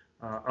to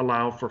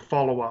allow for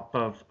follow-up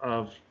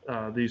of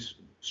these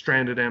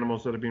stranded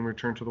animals that have been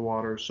returned to the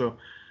water. So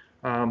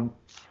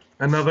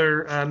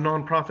another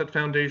nonprofit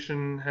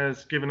foundation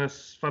has given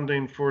us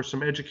funding for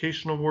some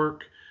educational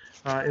work.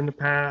 In the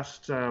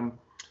past,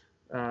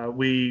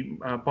 we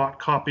bought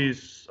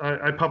copies.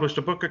 I published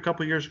a book a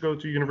couple years ago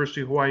through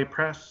University of Hawaii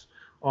Press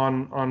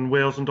on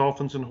whales and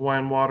dolphins in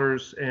Hawaiian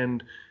waters,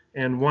 and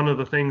one of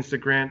the things the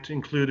grant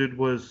included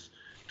was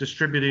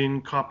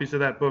distributing copies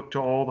of that book to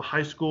all the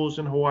high schools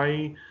in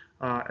Hawaii,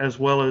 as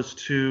well as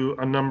to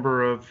a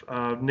number of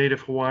Native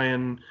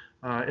Hawaiian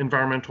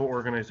environmental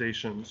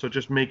organizations. So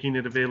just making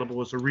it available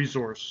as a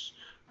resource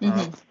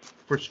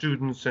for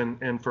students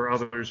and for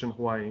others in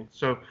Hawaii.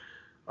 So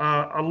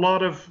a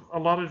lot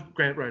of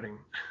grant writing.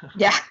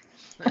 Yeah.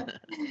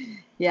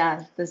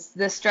 Yeah.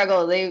 This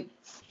struggle.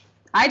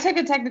 I took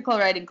a technical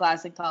writing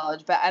class in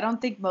college, but I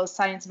don't think most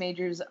science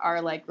majors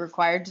are like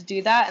required to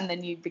do that. And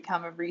then you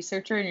become a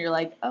researcher and you're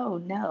like, oh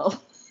no.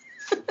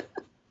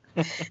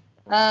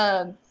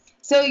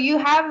 So you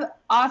have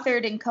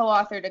authored and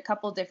co-authored a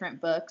couple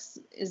different books.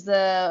 Is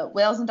the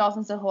Whales and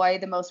Dolphins of Hawaii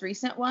the most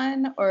recent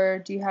one, or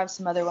do you have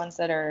some other ones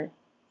that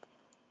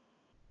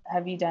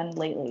have you done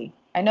lately?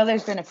 I know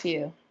there's been a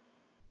few.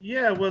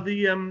 Yeah, well,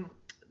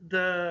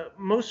 the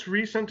most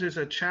recent is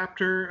a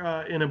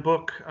chapter in a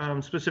book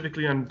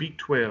specifically on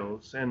beaked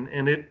whales,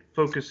 and it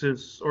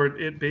focuses, or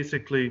it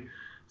basically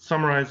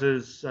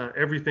summarizes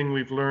everything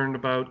we've learned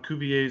about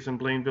Cuvier's and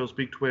Blainville's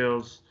beaked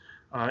whales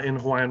in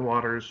Hawaiian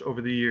waters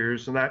over the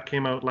years, and that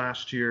came out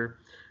last year.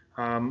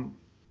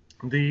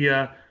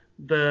 The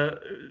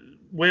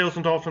Whales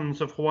and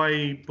Dolphins of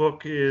Hawaii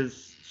book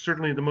is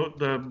certainly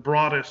the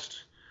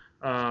broadest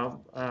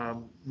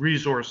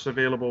resource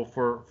available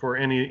for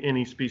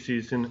any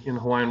species in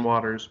Hawaiian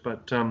waters.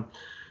 But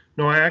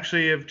no, I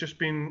actually have just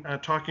been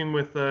talking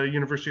with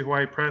University of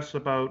Hawaii Press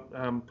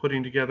about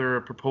putting together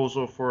a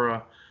proposal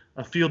for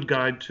a field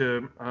guide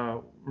to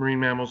marine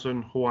mammals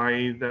in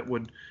Hawaii that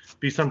would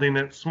be something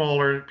that's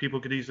smaller. People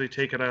could easily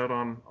take it out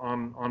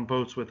on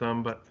boats with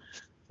them, but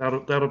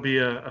that'll be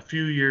a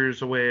few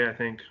years away, I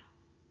think.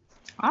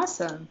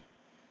 Awesome.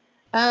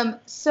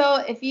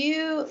 So if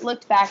you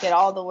looked back at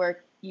all the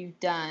work you've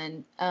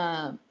done,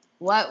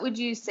 what would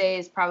you say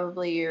is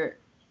probably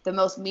the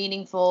most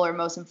meaningful or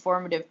most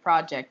informative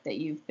project that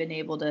you've been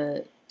able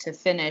to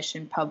finish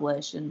and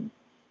publish and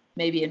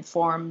maybe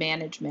inform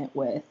management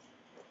with?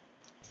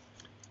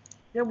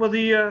 Yeah, well,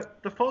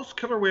 the false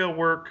killer whale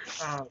work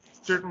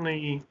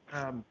certainly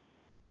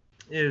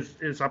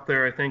is up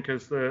there, I think,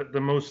 as the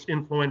most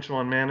influential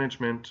on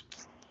management.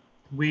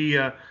 We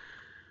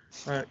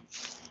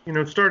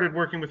started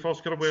working with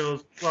false killer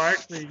whales. Well,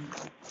 actually,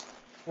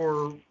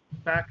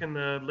 back in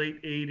the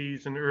late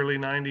 80s and early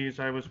 90s,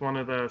 I was one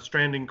of the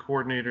stranding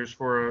coordinators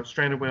for a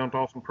stranded whale and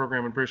dolphin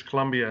program in British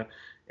Columbia,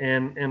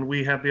 and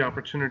we had the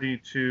opportunity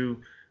to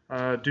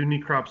do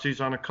necropsies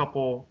on a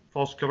couple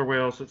false killer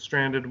whales that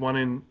stranded, one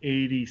in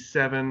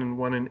 87 and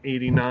one in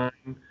 89.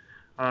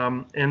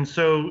 And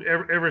so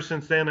ever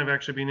since then, I've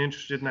actually been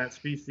interested in that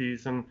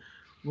species. And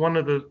one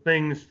of the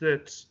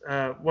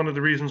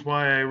reasons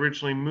why I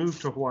originally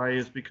moved to Hawaii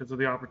is because of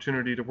the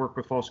opportunity to work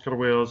with false killer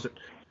whales.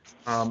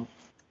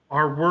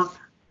 Our work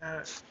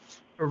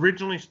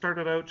originally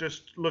started out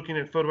just looking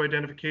at photo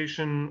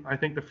identification. I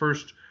think the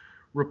first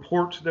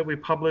report that we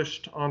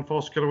published on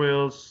false killer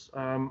whales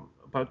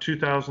about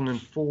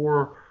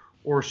 2004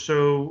 or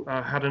so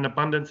had an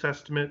abundance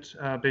estimate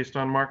based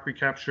on mark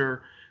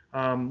recapture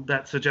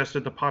that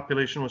suggested the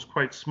population was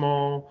quite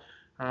small.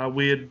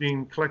 We had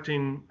been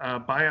collecting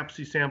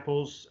biopsy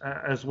samples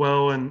as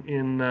well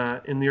in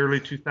the early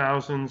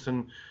 2000s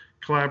and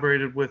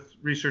collaborated with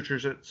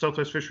researchers at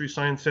Southwest Fisheries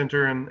Science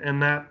Center,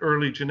 and that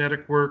early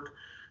genetic work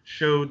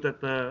showed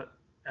that the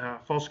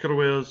false killer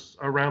whales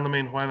around the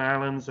main Hawaiian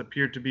Islands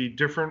appeared to be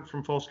different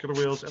from false killer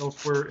whales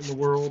elsewhere in the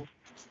world.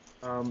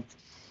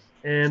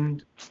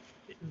 And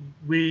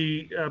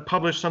we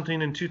published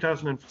something in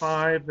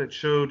 2005 that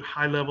showed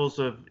high levels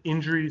of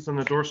injuries on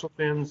the dorsal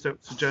fins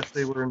that suggest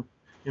they were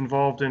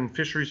involved in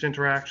fisheries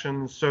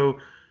interactions. So,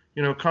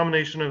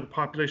 combination of the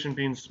population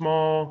being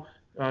small,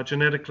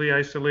 genetically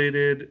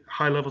isolated,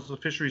 high levels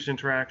of fisheries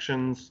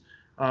interactions.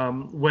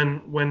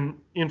 When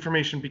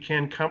information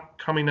began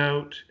coming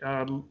out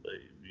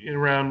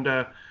around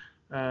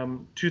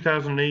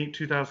 2008,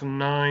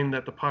 2009,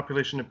 that the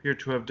population appeared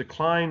to have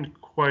declined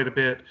quite a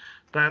bit,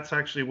 that's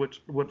actually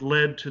what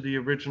led to the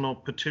original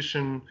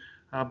petition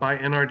by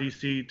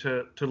NRDC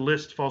to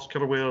list false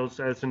killer whales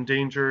as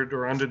endangered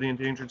or under the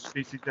Endangered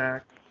Species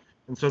Act.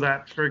 And so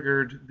that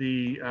triggered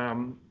the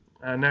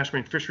National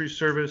Marine Fisheries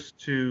Service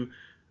to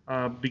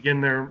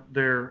begin their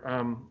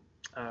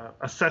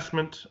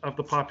assessment of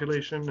the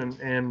population,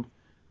 and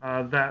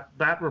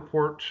that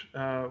report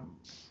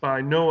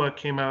by NOAA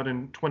came out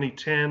in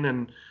 2010,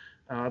 and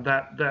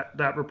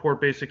that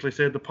report basically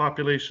said the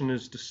population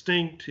is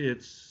distinct,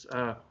 it's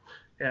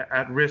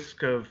at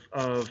risk of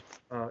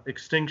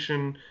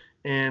extinction,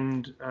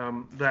 and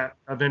that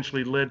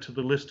eventually led to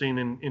the listing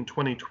in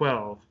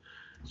 2012.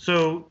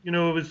 So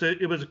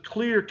it was a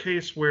clear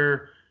case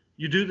where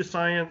you do the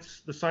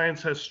science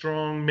has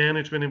strong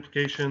management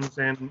implications,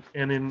 and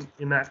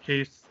in that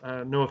case,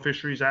 NOAA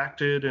Fisheries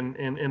acted and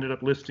ended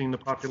up listing the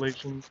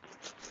populations.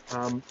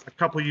 A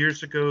couple of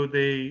years ago,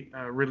 they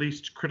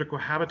released critical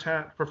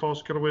habitat for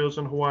false killer whales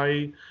in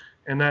Hawaii,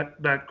 and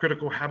that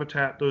critical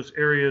habitat, those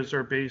areas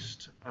are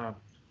based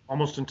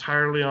almost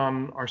entirely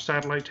on our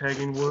satellite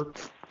tagging work.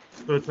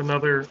 So it's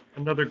another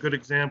good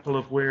example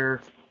of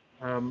where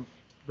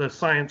the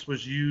science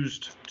was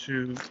used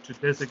to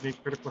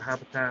designate critical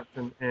habitats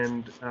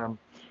and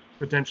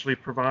potentially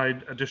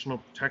provide additional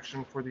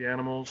protection for the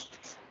animals.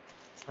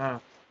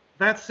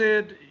 That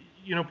said,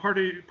 part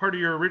of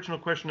your original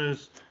question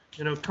is,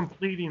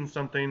 completing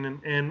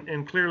something,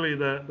 and clearly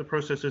the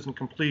process isn't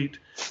complete.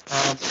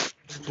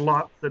 There's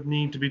lots that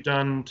need to be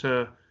done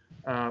to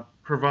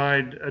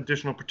provide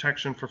additional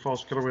protection for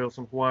false killer whales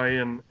in Hawaii,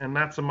 and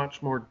that's a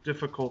much more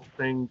difficult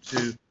thing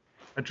to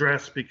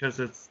address, because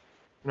it's,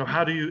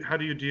 how do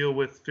you deal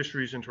with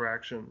fisheries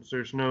interactions?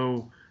 There's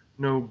no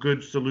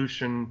good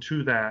solution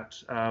to that.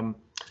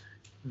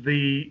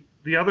 The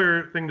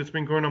other thing that's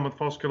been going on with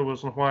false killer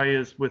whales in Hawaii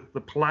is with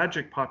the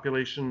pelagic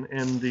population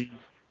and the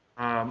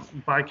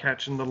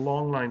bycatch in the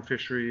longline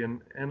fishery,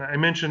 and I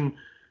mentioned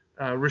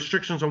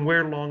restrictions on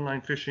where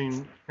longline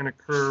fishing can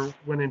occur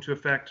went into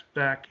effect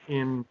back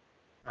in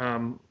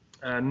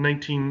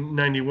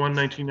 1991,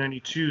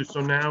 1992. So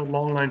now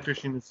longline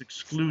fishing is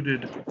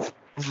excluded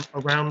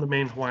around the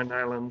main Hawaiian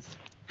Islands,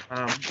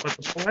 but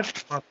the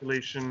pelagic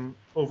population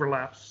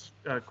overlaps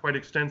quite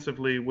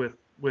extensively with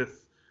the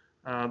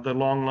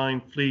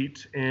longline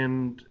fleet,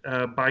 and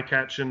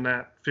bycatch in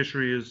that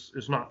fishery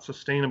is not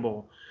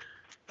sustainable.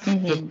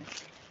 Mm-hmm. So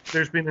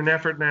there's been an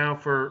effort now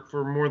for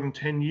more than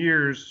 10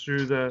 years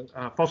through the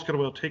false killer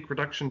whale take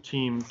reduction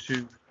team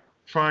to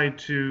try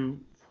to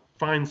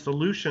find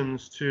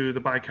solutions to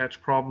the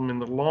bycatch problem in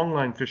the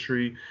longline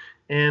fishery,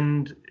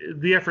 and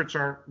the efforts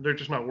they're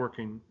just not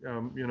working.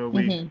 We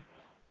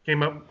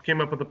Mm-hmm.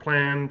 came up with a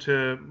plan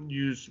to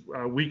use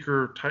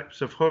weaker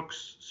types of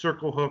hooks,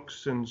 circle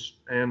hooks, and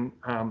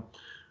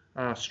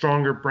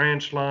stronger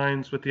branch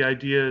lines, with the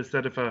idea is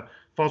that if a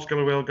false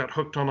killer whale got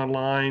hooked on a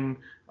line,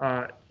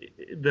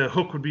 the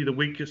hook would be the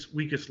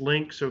weakest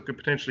link, so it could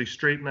potentially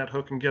straighten that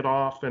hook and get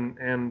off.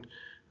 And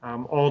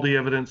all the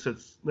evidence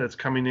that's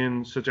coming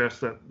in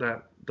suggests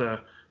that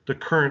the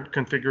current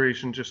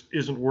configuration just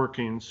isn't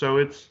working. So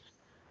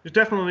there's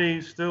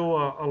definitely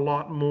still a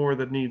lot more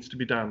that needs to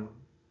be done.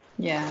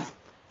 Yeah.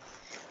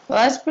 Well,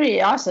 that's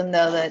pretty awesome,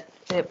 though, that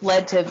it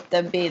led to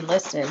them being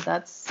listed.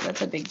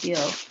 That's a big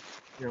deal.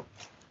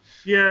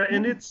 Yeah,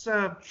 and it's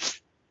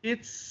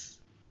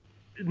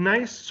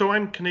nice. So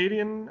I'm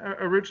Canadian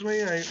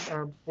originally. I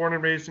born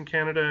and raised in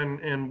Canada,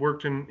 and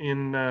worked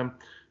in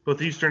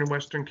both Eastern and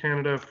Western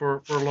Canada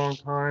for a long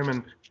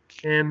time,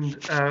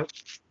 and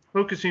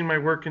focusing my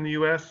work in the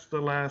U.S.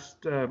 the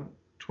last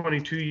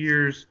 22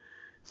 years.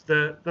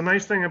 The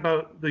nice thing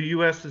about the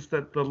U.S. is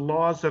that the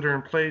laws that are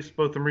in place,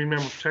 both the Marine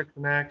Mammal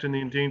Protection Act and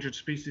the Endangered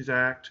Species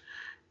Act,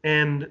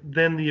 and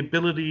then the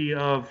ability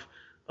of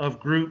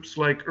groups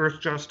like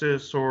Earth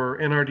Justice or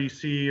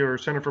NRDC or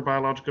Center for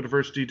Biological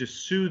Diversity to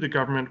sue the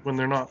government when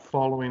they're not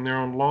following their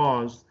own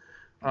laws.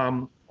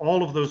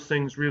 All of those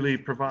things really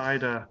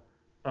provide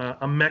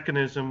a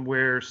mechanism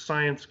where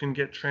science can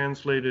get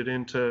translated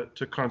into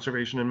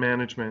conservation and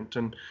management.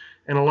 And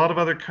a lot of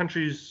other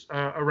countries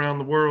around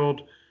the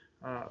world,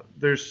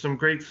 there's some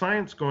great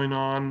science going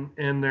on,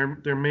 and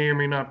there may or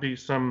may not be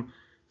some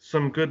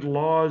good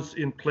laws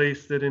in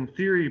place that in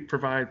theory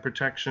provide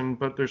protection,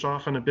 but there's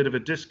often a bit of a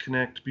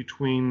disconnect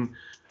between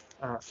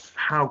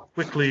how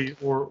quickly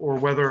or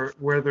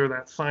whether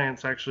that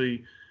science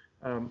actually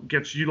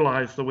gets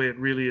utilized the way it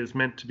really is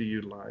meant to be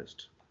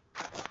utilized.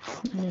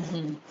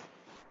 Mm-hmm.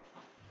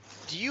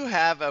 Do you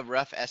have a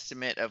rough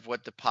estimate of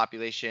what the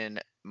population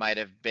might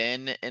have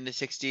been in the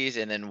 60s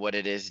and then what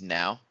it is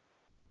now?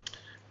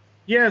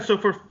 Yeah, so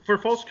for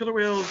false killer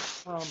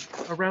whales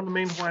around the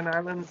main Hawaiian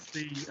Islands,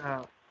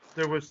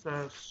 there was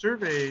a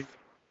survey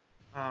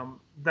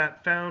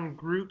that found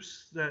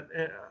groups that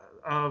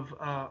of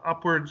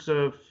upwards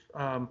of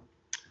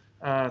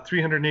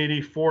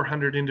 380,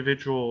 400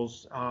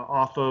 individuals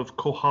off of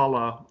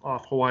Kohala,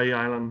 off Hawaii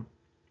Island,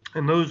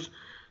 and those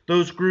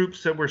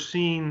groups that were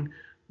seen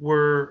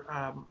were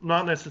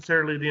not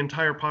necessarily the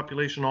entire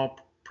population all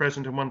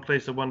present in one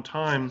place at one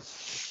time,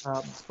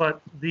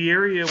 but the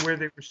area where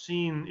they were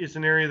seen is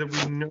an area that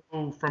we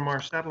know from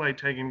our satellite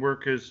tagging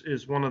work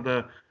is one of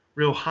the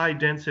real high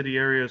density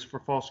areas for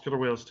false killer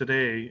whales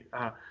today.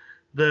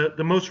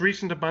 The most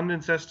recent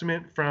abundance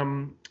estimate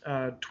from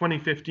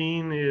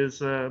 2015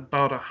 is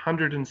about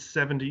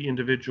 170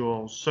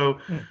 individuals. So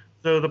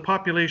the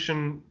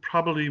population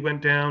probably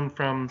went down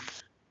from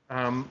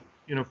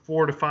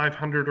 400 to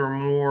 500 or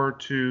more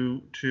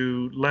to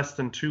less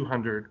than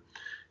 200,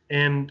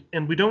 and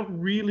we don't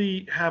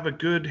really have a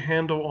good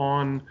handle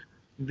on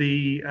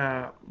the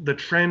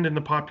trend in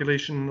the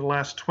population in the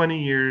last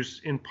 20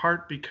 years, in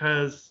part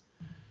because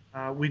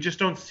we just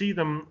don't see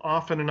them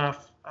often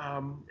enough,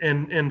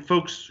 and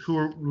folks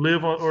who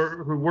live on,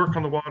 or who work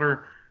on the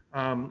water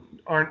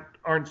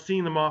aren't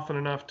seeing them often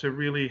enough to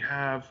really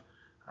have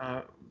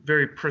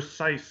very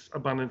precise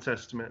abundance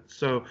estimates.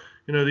 So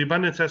the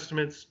abundance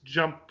estimates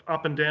jump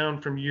up and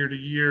down from year to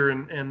year,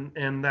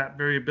 and that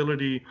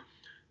variability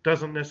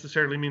doesn't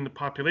necessarily mean the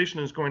population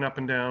is going up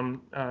and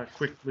down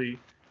quickly.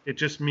 It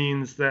just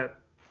means that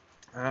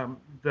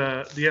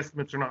the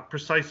estimates are not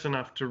precise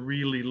enough to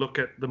really look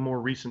at the more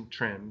recent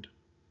trend.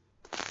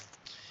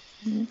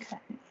 Okay.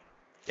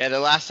 Yeah, the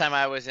last time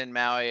I was in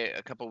Maui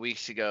a couple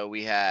weeks ago,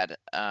 we had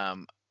a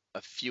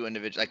few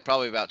individuals, like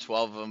probably about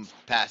 12 of them,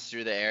 pass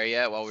through the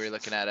area while we were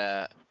looking at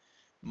a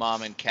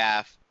mom and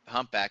calf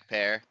humpback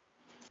pair,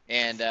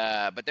 and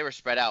but they were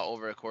spread out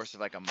over a course of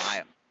like a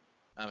mile.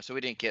 So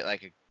we didn't get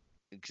like a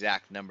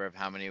exact number of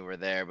how many were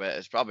there, but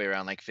it's probably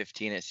around like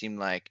 15, it seemed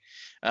like.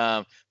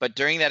 But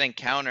during that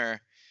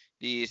encounter,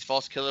 these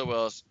false killer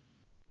whales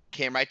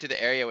came right to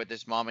the area with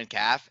this mom and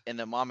calf, and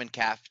the mom and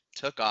calf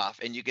took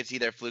off, and you could see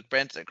their fluke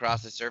prints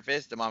across the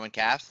surface, the mom and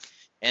calves,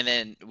 and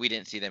then we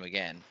didn't see them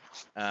again.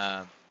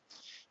 Have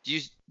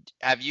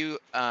you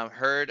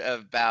heard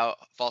about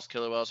false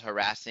killer whales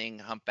harassing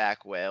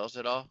humpback whales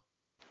at all?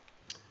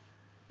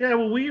 Yeah,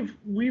 well,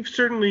 we've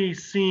certainly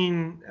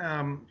seen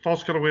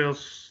false killer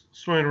whales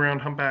swimming around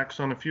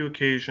humpbacks on a few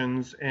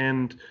occasions,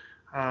 and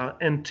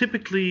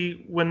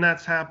typically when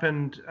that's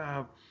happened,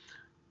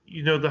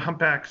 the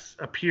humpbacks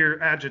appear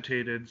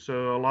agitated,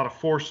 so a lot of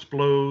forced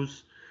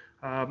blows.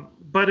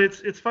 But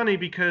it's funny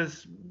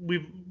because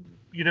we've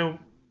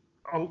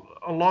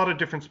a lot of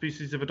different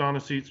species of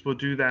odontocetes will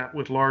do that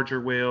with larger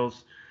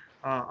whales.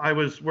 I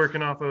was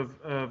working off of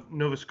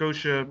Nova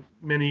Scotia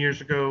many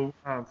years ago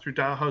through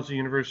Dalhousie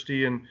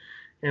University,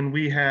 and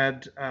we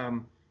had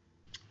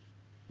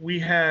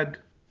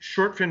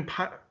short fin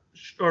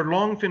or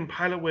long fin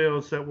pilot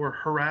whales that were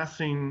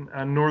harassing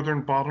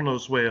northern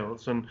bottlenose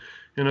whales, and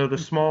the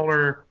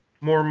smaller,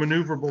 more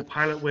maneuverable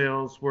pilot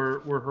whales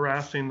were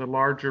harassing the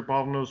larger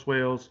bottlenose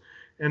whales,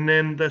 and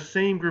then the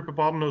same group of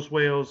bottlenose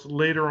whales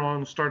later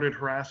on started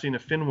harassing a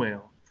fin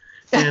whale,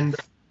 and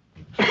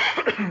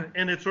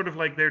and it's sort of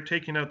like they're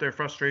taking out their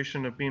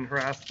frustration of being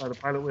harassed by the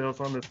pilot whales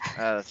on this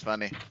That's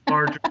funny.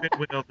 larger fin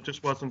whale that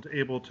just wasn't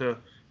able to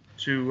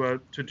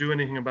do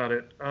anything about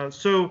it.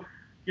 So,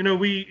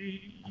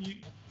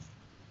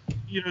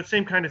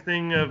 same kind of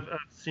thing of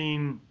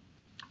seeing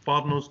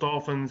bottlenose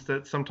dolphins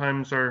that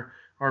sometimes are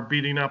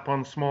beating up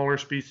on smaller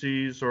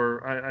species,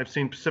 or I've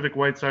seen Pacific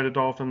white-sided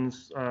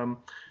dolphins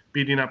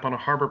beating up on a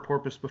harbor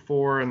porpoise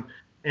before,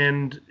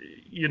 and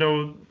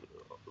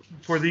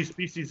for these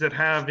species that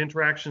have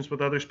interactions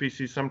with other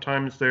species,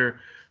 sometimes they're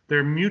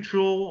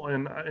mutual,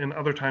 and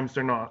other times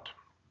they're not.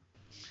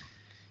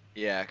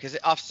 Yeah, because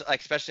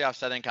especially off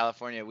Southern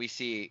California, we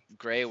see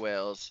gray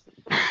whales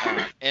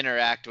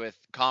interact with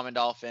common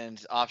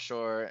dolphins,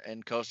 offshore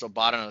and coastal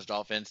bottlenose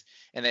dolphins,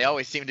 and they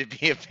always seem to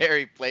be a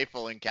very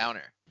playful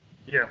encounter.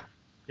 Yeah.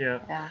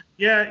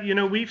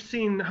 We've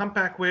seen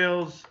humpback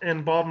whales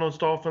and bottlenose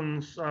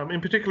dolphins,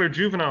 in particular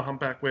juvenile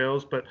humpback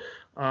whales, but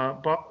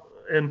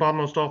and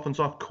bottlenose dolphins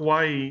off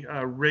Kauai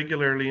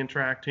regularly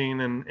interacting,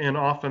 and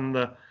often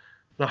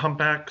the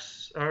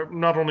humpbacks,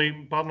 not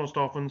only bottlenose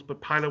dolphins,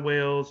 but pilot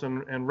whales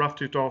and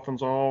rough-toothed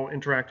dolphins all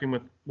interacting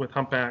with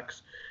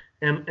humpbacks.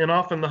 And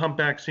often the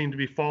humpbacks seem to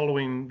be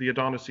following the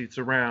odontocetes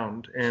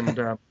around and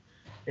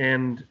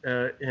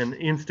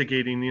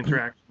instigating the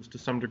interactions to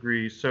some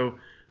degree. So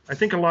I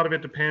think a lot of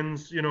it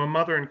depends. A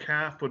mother and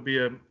calf would be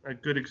a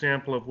good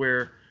example of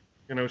where,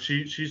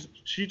 she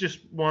just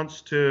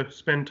wants to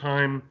spend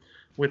time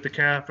with the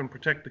calf and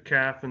protect the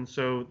calf, and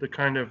so the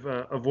kind of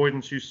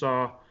avoidance you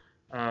saw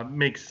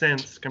makes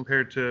sense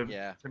compared to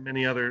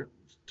many other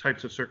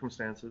types of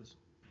circumstances.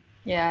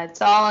 Yeah,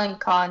 it's all in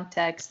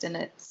context, and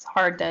it's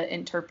hard to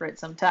interpret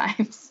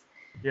sometimes.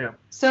 Yeah.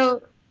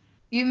 So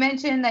you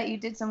mentioned that you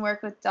did some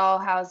work with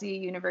Dalhousie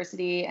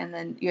University, and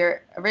then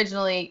you're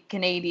originally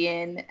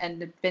Canadian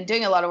and have been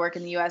doing a lot of work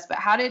in the U.S. But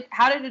how did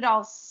it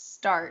all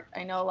start?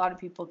 I know a lot of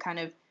people kind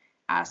of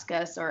ask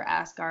us or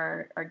ask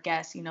our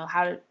guests,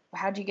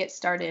 how'd you get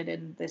started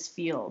in this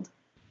field?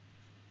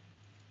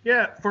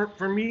 Yeah,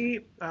 for me,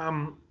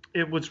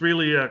 it was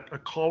really a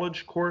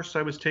college course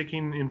I was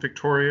taking in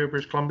Victoria,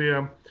 British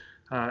Columbia,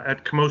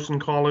 at Camosun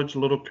College, a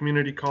little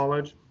community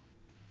college.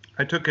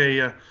 I took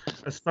a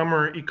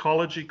summer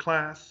ecology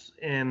class,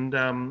 and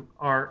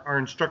our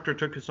instructor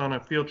took us on a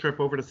field trip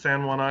over to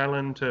San Juan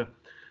Island to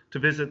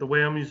visit the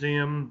Whale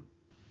Museum,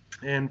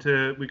 and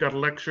we got a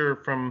lecture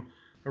from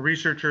a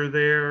researcher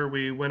there.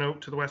 We went out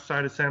to the west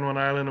side of San Juan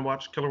Island and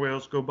watched killer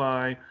whales go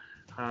by.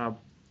 Uh,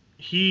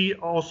 he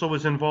also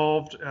was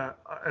involved,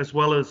 as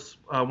well as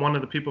one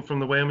of the people from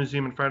the Whale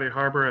Museum in Friday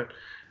Harbor,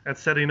 at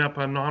setting up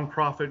a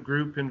nonprofit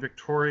group in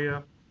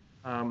Victoria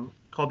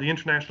called the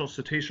International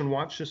Cetacean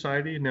Watch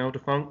Society, now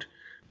defunct.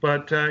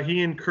 But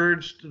he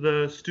encouraged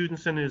the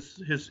students in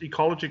his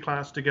ecology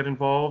class to get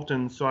involved,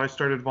 and so I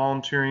started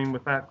volunteering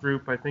with that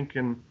group, I think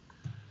in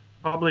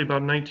probably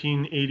about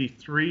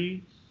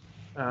 1983.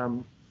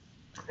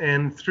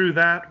 And through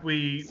that,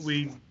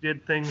 we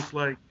did things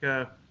like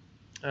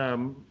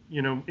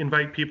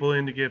invite people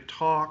in to give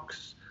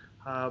talks,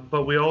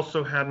 but we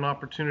also had an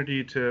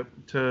opportunity to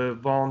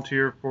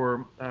volunteer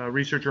for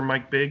researcher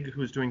Mike Bigg,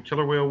 who's doing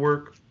killer whale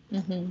work.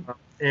 Mm-hmm.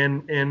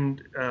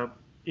 And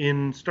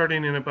in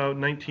starting in about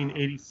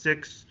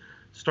 1986,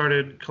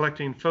 started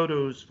collecting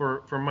photos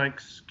for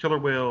Mike's killer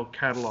whale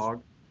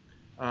catalog.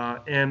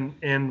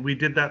 And we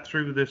did that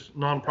through this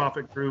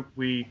nonprofit group.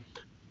 We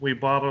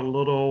bought a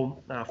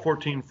little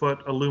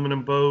 14-foot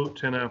aluminum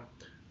boat and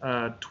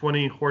a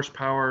 20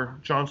 horsepower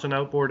Johnson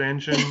outboard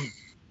engine.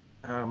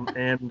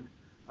 And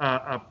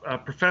a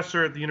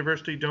professor at the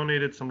university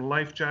donated some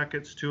life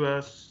jackets to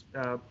us.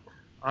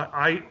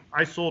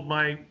 I sold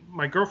my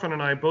girlfriend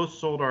and I both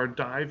sold our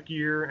dive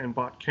gear and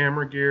bought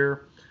camera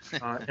gear,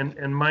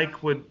 and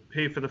Mike would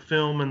pay for the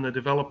film and the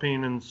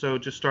developing, and so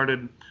just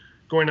started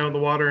going out of the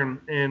water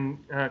and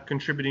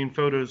contributing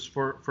photos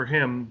for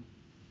him,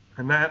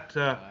 and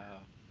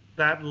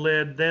that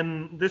led.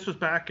 Then this was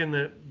back in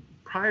the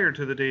prior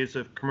to the days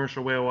of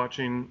commercial whale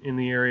watching in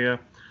the area.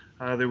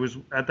 There was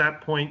at that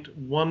point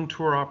one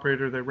tour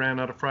operator that ran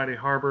out of Friday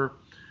Harbor.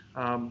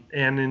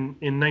 And in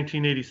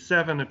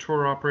 1987, a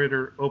tour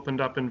operator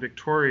opened up in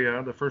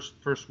Victoria, the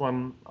first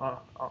one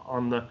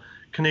on the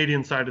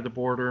Canadian side of the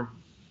border,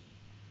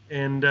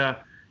 and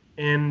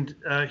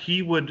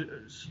he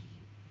would.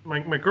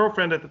 My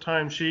girlfriend at the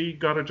time, she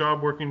got a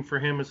job working for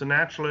him as a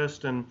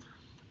naturalist, and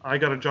I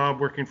got a job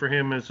working for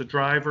him as a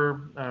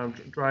driver,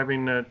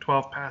 driving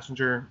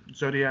 12-passenger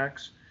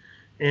Zodiacs,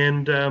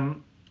 and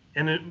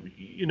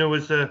it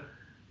was a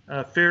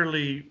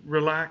fairly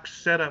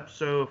relaxed setup.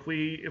 So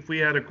if we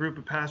had a group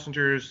of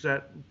passengers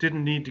that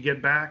didn't need to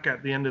get back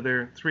at the end of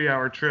their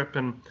 3-hour trip,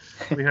 and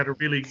we had a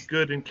really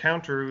good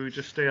encounter, we would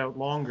just stay out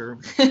longer.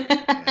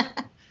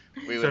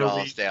 We would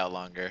all stay out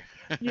longer.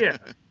 Yeah.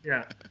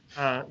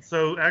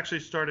 So actually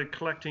started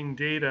collecting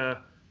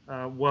data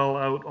while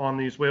out on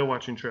these whale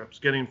watching trips,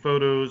 getting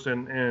photos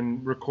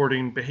and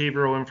recording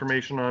behavioral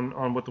information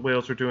on what the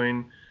whales are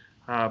doing.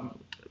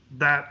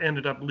 That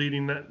ended up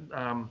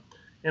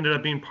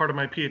being part of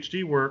my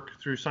PhD work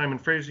through Simon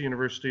Fraser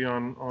University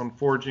on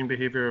foraging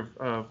behavior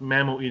of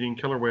mammal-eating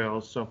killer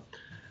whales. So,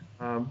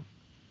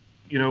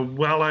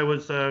 while I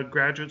was a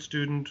graduate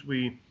student,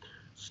 we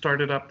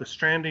started up the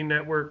stranding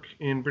network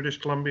in British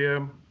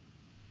Columbia.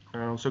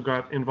 So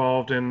got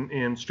involved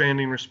in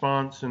stranding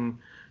response and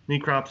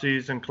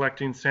necropsies and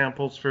collecting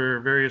samples for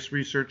various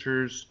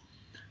researchers,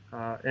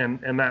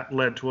 and that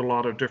led to a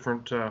lot of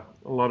different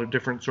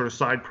sort of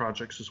side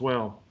projects as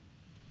well.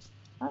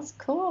 That's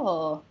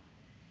cool.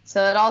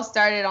 So it all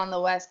started on the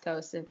west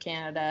coast of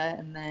Canada,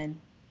 and then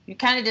you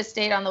kind of just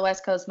stayed on the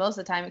west coast most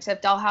of the time,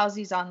 except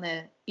Dalhousie's on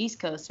the east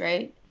coast,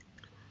 right?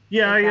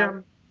 Yeah,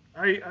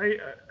 I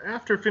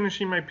after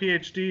finishing my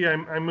PhD,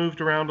 I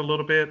moved around a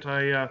little bit.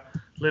 I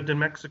lived in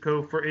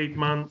Mexico for 8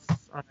 months.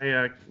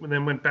 I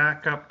then went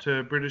back up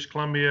to British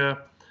Columbia,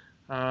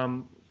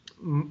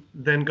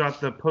 then got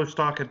the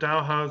postdoc at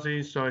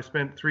Dalhousie. So I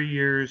spent 3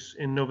 years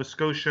in Nova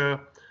Scotia.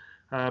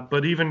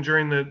 But even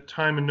during the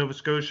time in Nova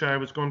Scotia, I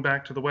was going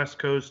back to the west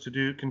coast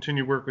to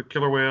continue work with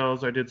killer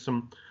whales. I did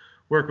some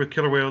work with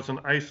killer whales in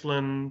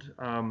Iceland,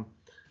 a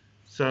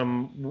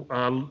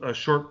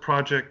short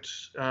project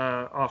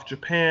off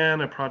Japan,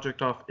 a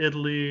project off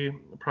Italy,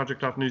 a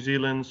project off New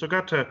Zealand. So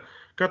got to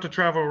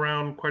travel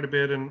around quite a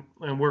bit and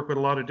work with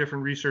a lot of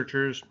different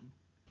researchers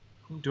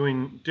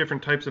doing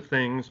different types of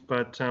things.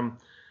 But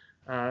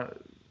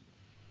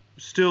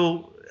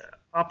still,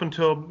 up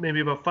until maybe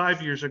about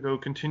 5 years ago,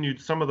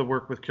 continued some of the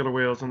work with killer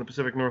whales in the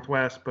Pacific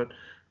Northwest, but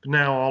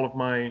now all of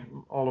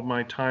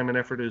my time and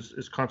effort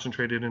is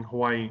concentrated in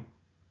Hawaii.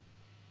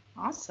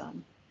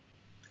 Awesome.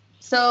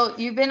 So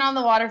you've been on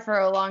the water for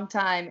a long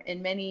time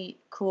in many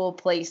cool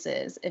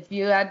places. If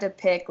you had to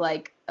pick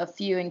like a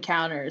few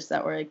encounters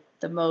that were like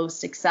the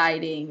most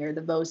exciting or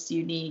the most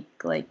unique,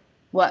 like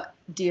what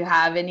do you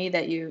have any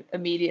that you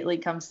immediately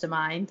comes to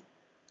mind?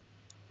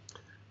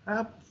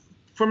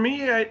 For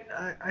me,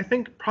 I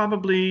think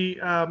probably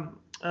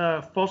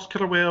false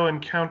killer whale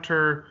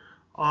encounter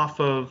off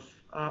of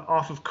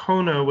off of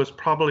Kona was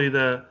probably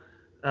the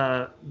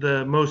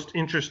most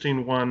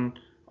interesting one,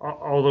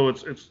 although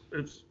it's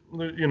a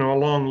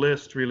long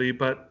list really.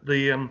 But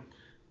the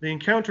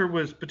encounter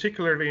was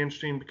particularly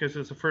interesting because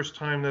it's the first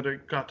time that I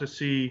got to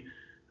see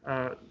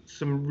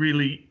some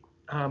really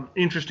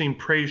interesting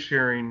prey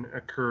sharing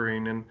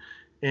occurring, and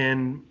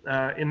in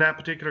that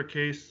particular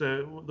case,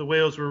 the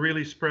whales were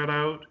really spread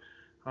out.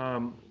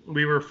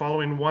 We were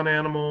following one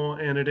animal,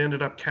 and it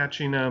ended up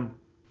catching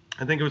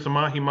I think it was a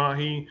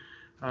mahi-mahi.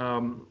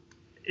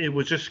 It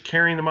was just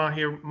carrying the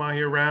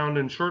mahi-mahi around,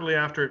 and shortly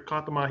after it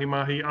caught the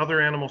mahi-mahi,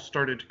 other animals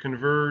started to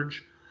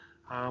converge,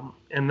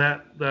 and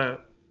that the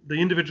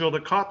individual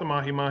that caught the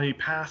mahi-mahi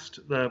passed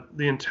the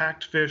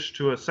intact fish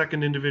to a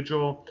second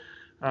individual.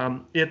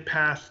 It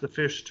passed the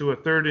fish to a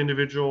third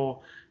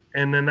individual,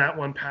 and then that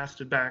one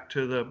passed it back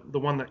to the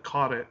one that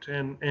caught it.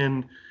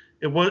 And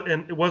it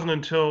wasn't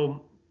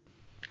until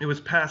it was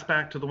passed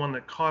back to the one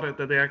that caught it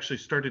that they actually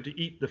started to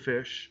eat the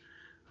fish.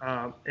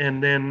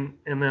 And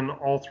then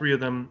all three of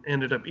them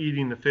ended up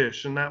eating the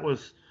fish, and that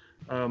was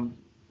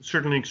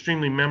certainly an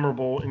extremely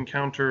memorable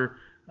encounter.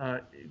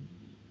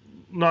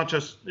 Not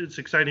just it's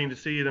exciting to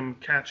see them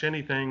catch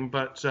anything,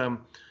 but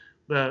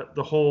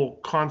the whole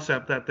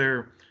concept that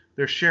they're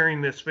sharing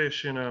this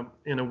fish in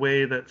a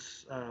way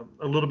that's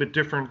a little bit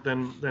different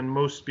than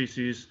most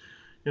species.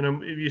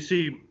 If you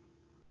see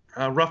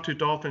rough-toothed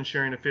dolphin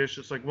sharing a fish,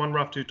 it's like one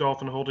rough-toothed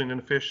dolphin holding in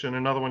a fish and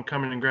another one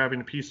coming and grabbing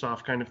a piece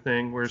off, kind of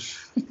thing.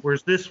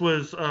 Whereas this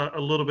was a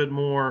little bit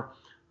more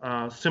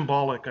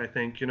symbolic, I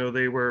think.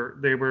 They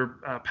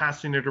were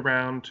passing it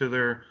around to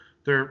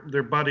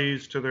their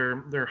buddies, to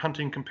their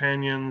hunting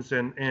companions,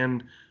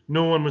 and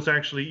no one was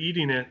actually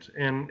eating it.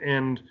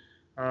 And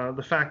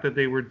the fact that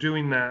they were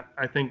doing that,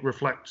 I think,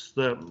 reflects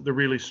the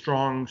really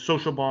strong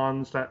social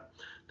bonds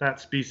that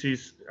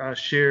species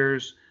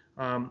shares.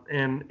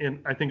 And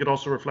I think it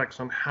also reflects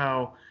on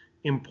how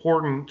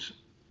important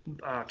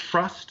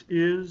trust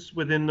is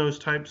within those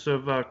types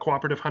of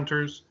cooperative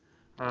hunters.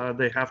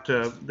 They have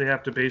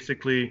to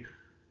basically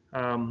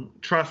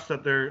trust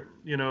that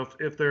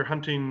if their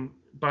hunting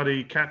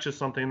buddy catches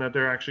something, that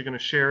they're actually going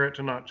to share it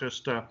and not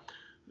just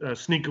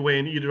sneak away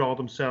and eat it all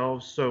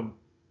themselves. So,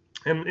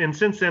 and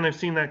since then I've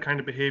seen that kind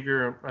of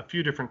behavior a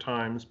few different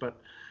times, but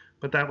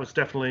that was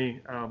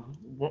definitely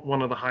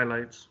one of the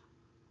highlights.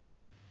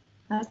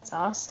 That's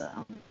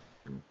awesome.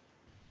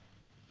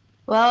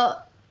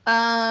 Well,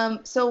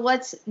 so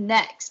what's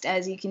next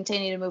as you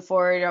continue to move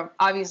forward?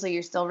 Obviously,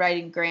 you're still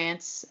writing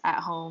grants at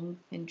home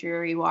in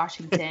dreary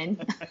Washington.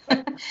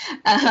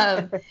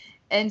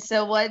 And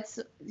so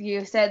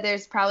you said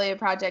there's probably a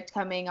project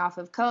coming off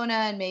of Kona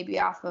and maybe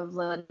off of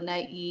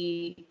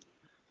Lanai.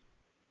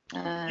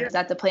 Is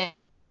that the plan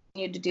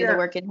to do the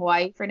work in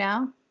Hawaii for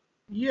now?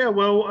 Yeah,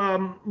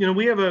 well,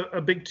 we have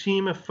a big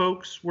team of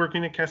folks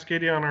working at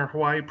Cascadia on our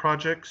Hawaii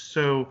projects.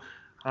 So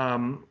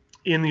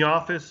in the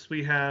office,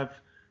 we have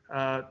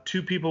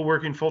 2 people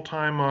working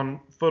full-time on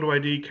photo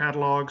ID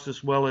catalogs,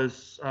 as well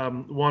as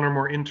 1 or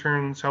more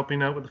interns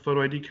helping out with the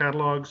photo ID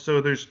catalogs.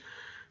 So there's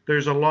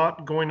a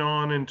lot going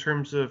on in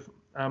terms of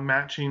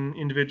matching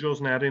individuals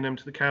and adding them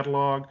to the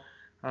catalog.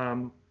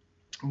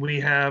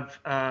 We have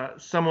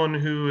someone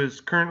who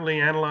is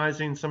currently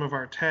analyzing some of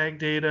our tag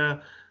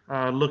data,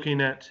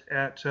 looking at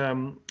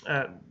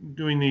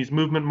doing these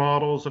movement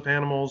models of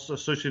animals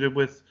associated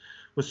with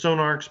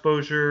sonar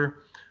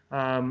exposure.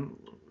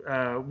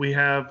 We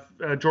have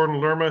Jordan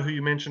Lerma, who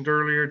you mentioned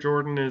earlier.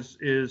 Jordan is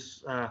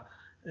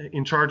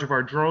in charge of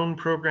our drone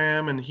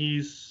program, and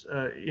he's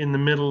in the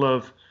middle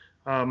of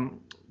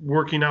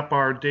working up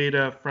our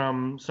data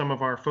from some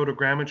of our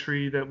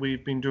photogrammetry that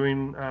we've been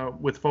doing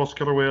with false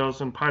killer whales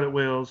and pilot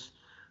whales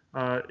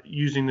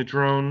using the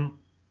drone.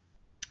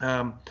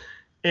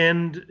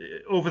 And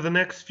over the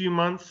next few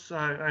months,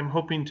 I'm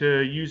hoping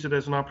to use it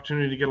as an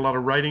opportunity to get a lot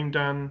of writing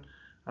done.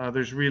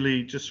 There's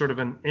really just sort of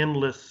an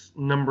endless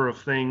number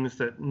of things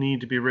that need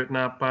to be written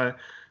up.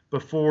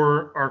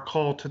 Before our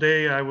call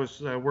today, I was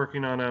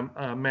working on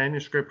a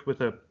manuscript with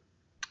a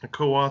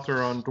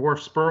co-author on dwarf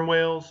sperm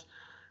whales.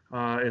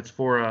 It's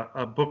for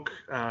a book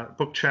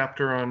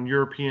chapter on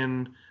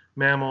European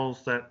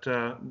mammals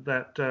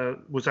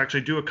that was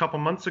actually due a couple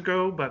months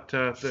ago, but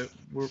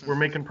we're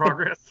making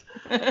progress.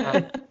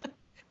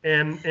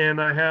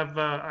 And I have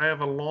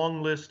a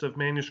long list of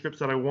manuscripts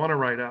that I want to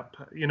write up.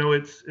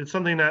 It's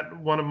something that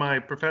one of my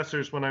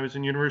professors when I was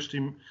in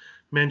university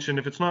mentioned.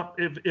 If it's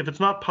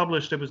not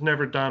published, it was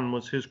never done,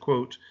 was his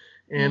quote.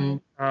 And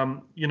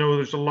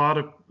there's a lot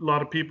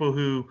of people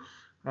who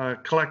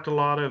collect a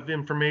lot of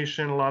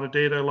information, a lot of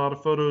data, a lot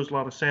of photos, a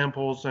lot of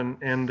samples,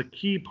 and the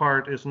key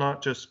part is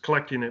not just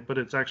collecting it, but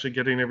it's actually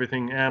getting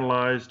everything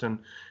analyzed and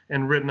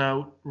written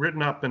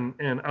up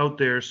and out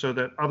there so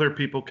that other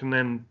people can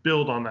then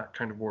build on that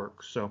kind of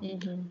work. So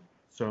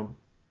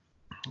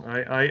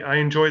I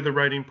enjoy the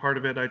writing part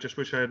of it. I just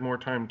wish I had more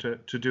time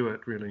to do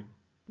it, really.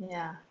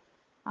 Yeah.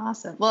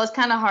 Awesome. Well, it's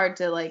kind of hard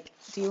to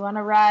do you want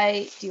to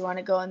write? Do you want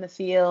to go in the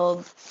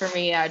field? For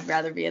me, I'd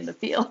rather be in the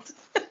field,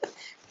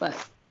 but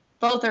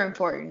both are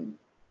important.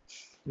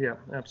 Yeah,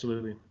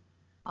 absolutely.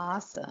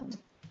 Awesome.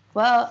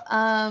 Well,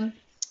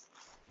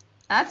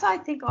 that's I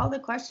think all the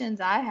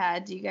questions I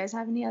had. Do you guys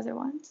have any other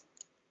ones?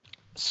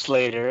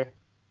 Slater.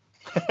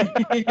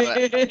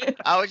 But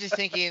I was just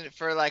thinking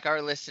for like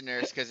our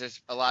listeners, because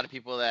there's a lot of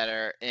people that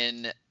are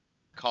in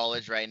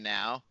college right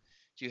now.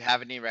 Do you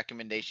have any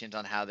recommendations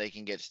on how they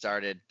can get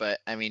started? But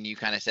I mean, you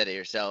kind of said it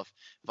yourself.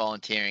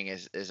 Volunteering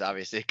is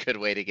obviously a good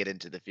way to get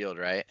into the field,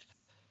 right?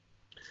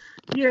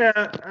 Yeah,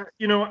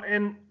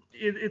 and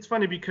it's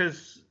funny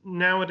because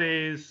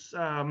nowadays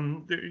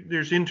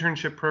there's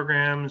internship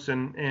programs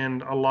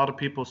and a lot of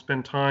people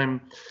spend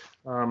time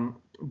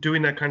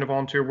doing that kind of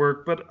volunteer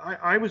work. But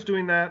I was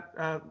doing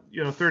that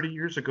 30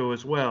 years ago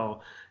as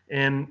well,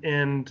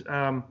 and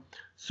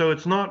so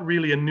it's not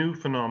really a new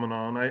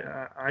phenomenon.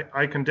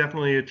 I can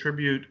definitely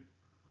attribute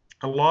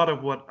a lot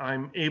of what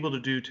I'm able to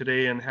do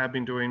today and have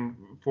been doing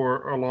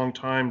for a long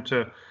time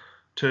to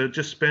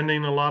just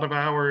spending a lot of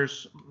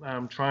hours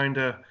trying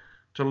to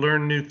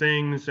learn new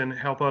things and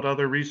help out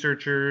other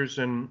researchers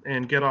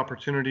and get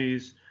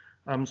opportunities.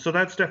 So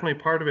that's definitely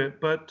part of it.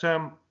 But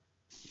I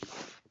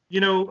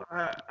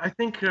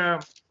think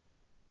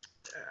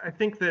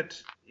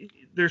that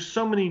there's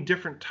so many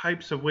different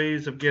types of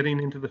ways of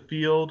getting into the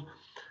field.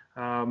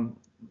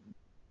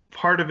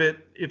 Part of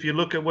it, if you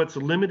look at what's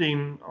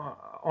limiting,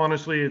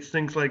 honestly, it's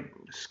things like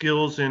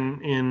skills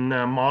in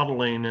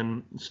modeling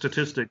and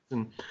statistics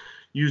and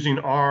using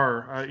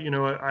R.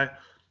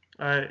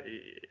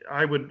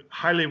 I would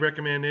highly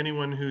recommend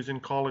anyone who's in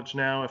college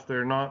now, if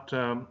they're not,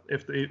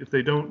 if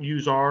they don't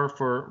use R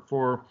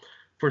for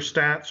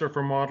stats or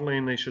for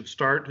modeling, they should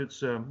start.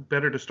 It's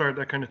better to start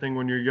that kind of thing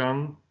when you're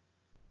young.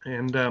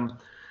 And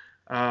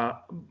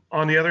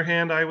on the other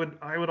hand, I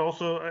would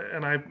also,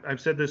 and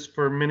I've said this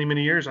for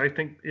many years, I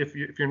think if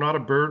you're not a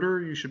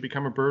birder, you should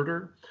become a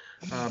birder.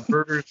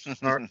 Birders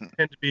tend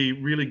to be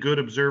really good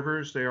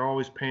observers. They are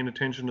always paying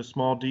attention to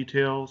small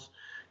details.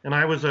 And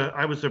I was a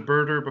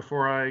birder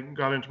before I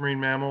got into marine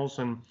mammals,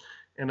 and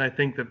I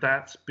think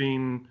that's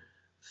been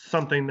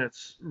something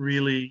that's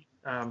really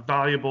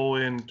valuable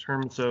in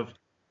terms of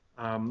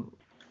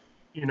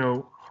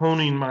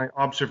honing my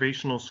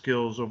observational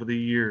skills over the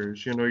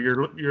years.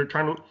 You're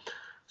trying to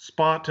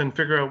spot and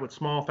figure out what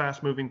small,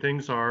 fast-moving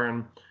things are,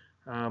 and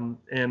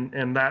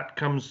that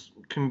can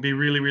be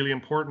really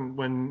important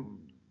when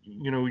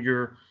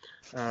you're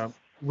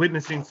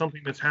witnessing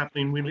something that's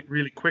happening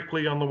really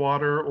quickly on the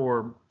water,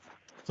 or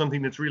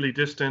something that's really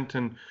distant,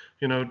 and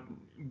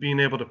being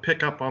able to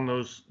pick up on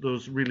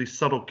those really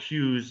subtle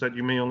cues that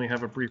you may only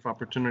have a brief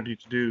opportunity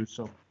to do.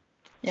 So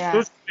Yeah.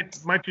 those are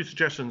my two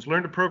suggestions: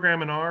 learn to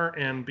program in R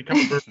and become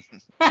a bird.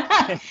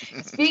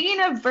 Speaking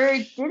of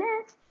birds,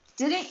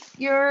 didn't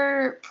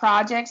your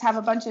projects have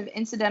a bunch of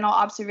incidental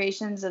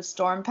observations of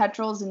storm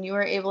petrels, and you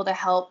were able to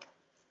help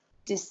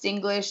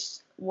distinguish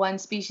one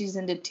species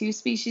into two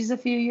species a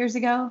few years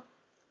ago?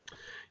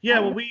 Yeah,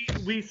 well,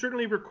 we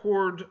certainly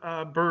record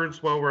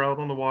birds while we're out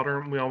on the water,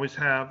 and we always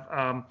have.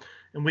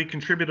 And we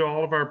contributed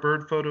all of our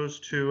bird photos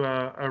to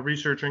a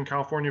researcher in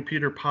California,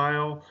 Peter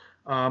Pyle.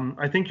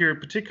 I think you're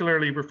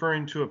particularly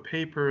referring to a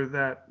paper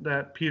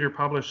that Peter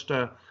published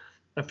a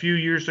few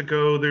years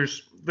ago.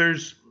 There's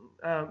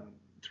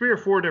 3 or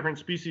 4 different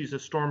species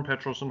of storm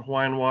petrels in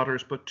Hawaiian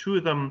waters, but 2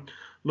 of them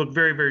look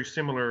very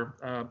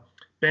similar: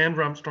 band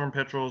rump storm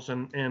petrels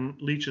and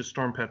Leach's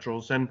storm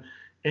petrels.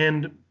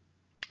 And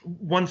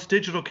once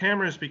digital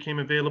cameras became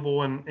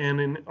available, and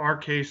in our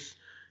case,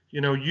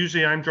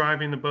 usually I'm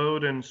driving the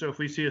boat, and so if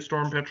we see a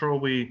storm petrel,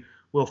 we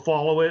will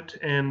follow it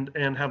and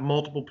have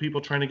multiple people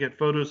trying to get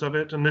photos of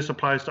it. And this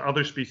applies to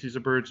other species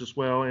of birds as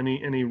well,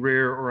 any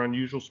rare or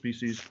unusual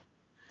species.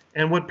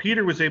 And what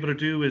Peter was able to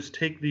do is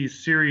take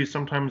these series,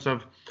 sometimes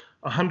of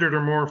 100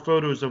 or more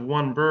photos of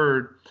one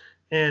bird,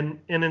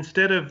 and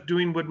instead of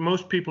doing what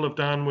most people have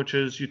done, which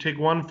is you take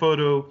one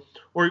photo,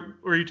 or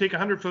you take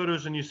 100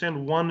 photos and you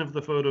send one of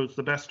the photos,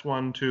 the best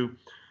one, to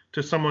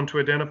someone to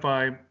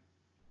identify,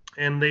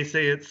 and they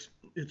say it's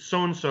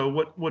so-and-so.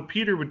 What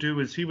Peter would do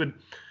is he would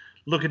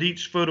look at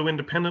each photo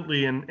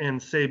independently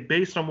and say,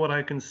 based on what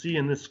I can see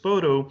in this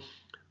photo,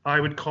 I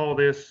would call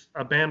this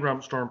a band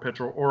rump storm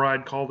petrel, or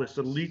I'd call this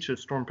a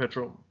Leach's storm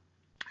petrel.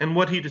 And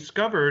what he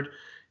discovered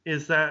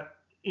is that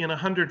in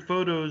 100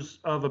 photos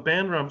of a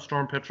band rump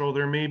storm petrel,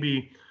 there may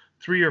be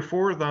 3 or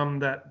 4 of them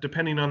that,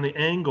 depending on the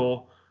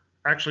angle,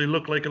 actually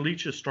look like a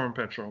Leach's storm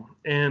petrel,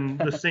 and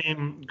the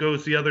same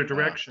goes the other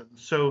direction.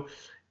 So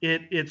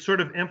it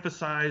sort of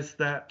emphasized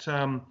that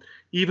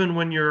even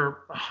when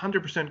you're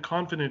 100%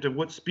 confident of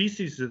what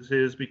species it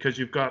is, because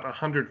you've got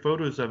 100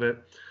 photos of it,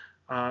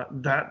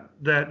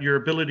 that your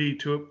ability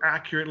to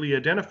accurately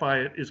identify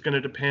it is going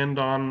to depend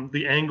on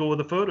the angle of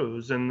the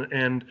photos,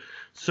 and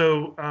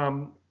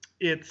so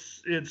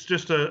it's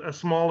just a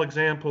small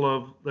example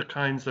of the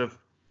kinds of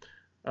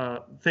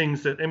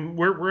things that, and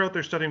we're out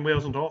there studying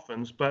whales and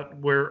dolphins, but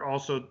we're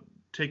also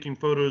taking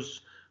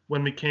photos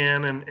when we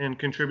can and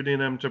contributing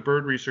them to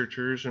bird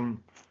researchers, and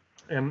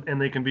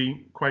they can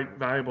be quite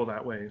valuable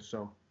that way.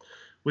 So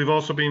we've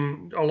also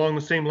been along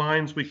the same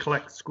lines. We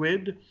collect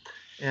squid,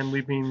 and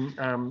we've been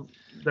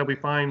that we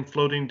find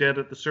floating dead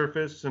at the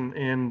surface,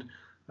 and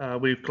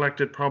we've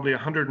collected probably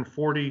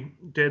 140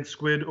 dead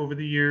squid over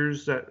the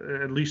years,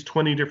 at least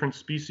 20 different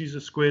species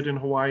of squid in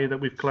Hawaii that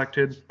we've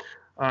collected,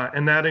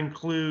 and that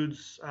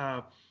includes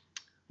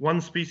one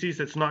species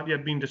that's not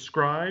yet been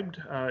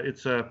described.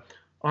 It's a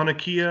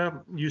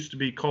Onychia, used to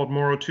be called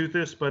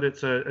Moroteuthis, but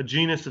it's a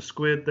genus of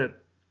squid that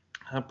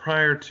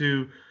prior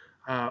to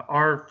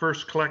our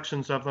first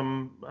collections of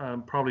them,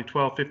 probably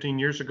 12, 15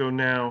 years ago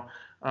now,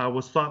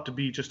 was thought to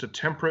be just a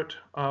temperate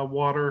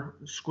water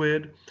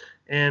squid.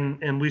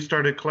 And we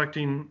started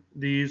collecting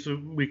these.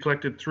 We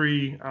collected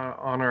 3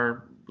 on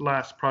our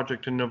last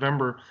project in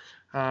November.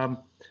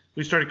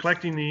 We started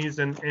collecting these,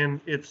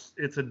 and it's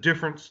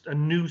a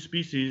new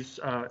species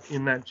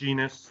in that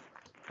genus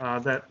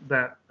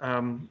that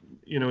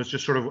is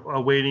just sort of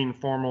awaiting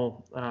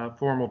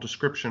formal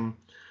description.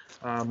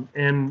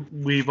 And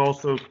we've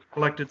also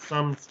collected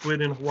some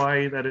squid in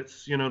Hawaii that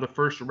it's the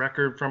first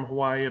record from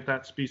Hawaii of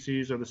that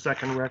species, or the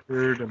second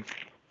record, and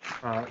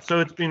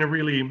so it's been a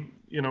really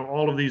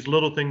all of these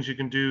little things you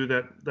can do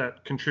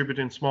that contribute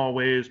in small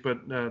ways, but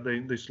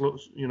they slow,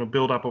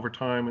 build up over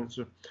time, and it's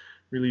a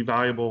really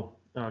valuable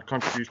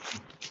contribution.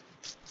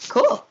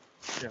 Cool.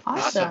 Yeah.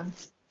 Awesome.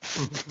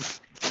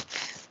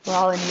 We're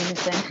all in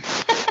unison.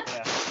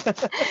 Yeah.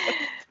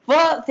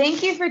 Well,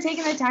 thank you for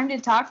taking the time to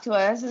talk to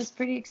us. It was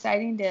pretty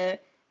exciting to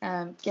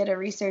get a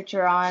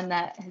researcher on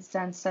that has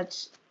done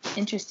such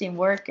interesting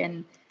work,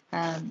 and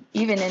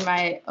even in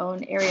my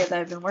own area that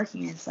I've been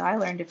working in. So I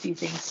learned a few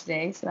things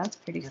today, so that's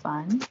pretty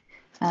fun.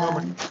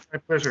 My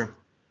pleasure.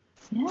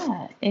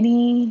 Yeah.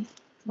 Any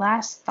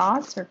last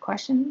thoughts or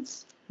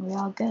questions? Are we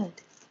all good?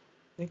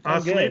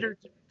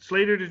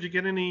 Slater, did you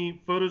get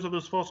any photos of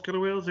those false killer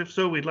whales? If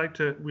so, we'd like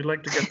to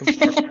get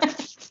them.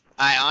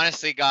 I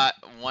honestly got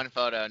one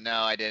photo. No,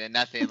 I didn't.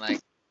 Nothing like,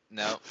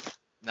 nope,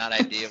 not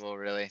ideal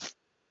really.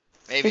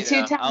 Maybe The 2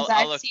 times I'll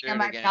I've look seen through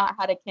them, it I've again. not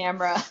had a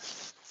camera.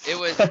 It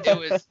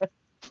was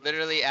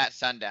literally at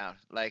sundown,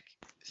 like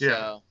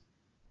so.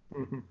 Yeah.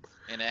 Mm-hmm.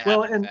 And it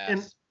Well, happened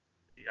and fast.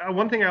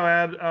 one thing I'll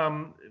add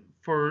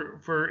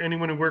for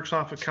anyone who works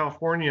off of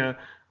California,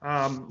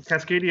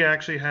 Cascadia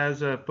actually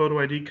has a photo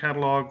ID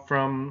catalog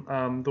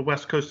from the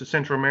west coast of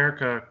Central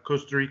America,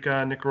 Costa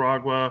Rica,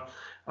 Nicaragua,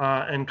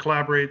 and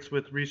collaborates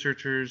with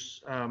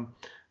researchers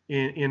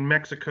in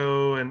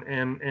Mexico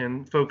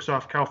and folks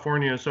off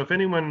California. So if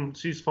anyone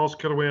sees false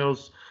killer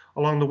whales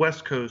along the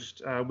west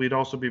coast, we'd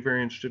also be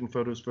very interested in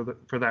photos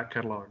for that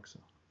catalog. So.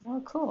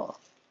 Oh, cool.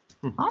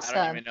 I Awesome.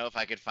 don't even know if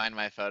I could find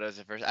my photos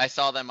at first. I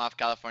saw them off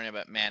California,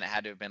 but man, it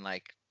had to have been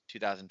like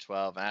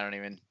 2012.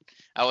 I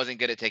wasn't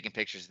good at taking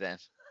pictures then.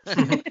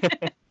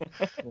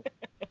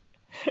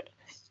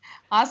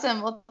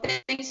 Awesome. Well,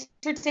 thanks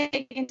for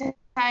taking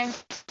time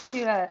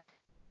to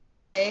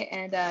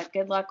and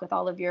good luck with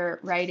all of your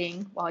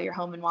writing while you're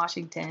home in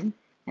Washington.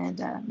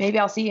 And maybe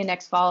I'll see you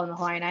next fall in the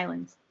Hawaiian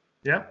Islands.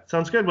 Yeah,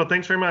 sounds good. Well,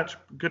 thanks very much.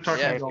 Good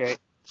talking to you all. Great.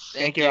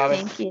 Thank you,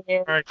 Robin. Thank you.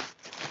 All right,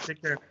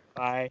 take care.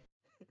 Bye.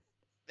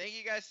 Thank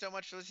you guys so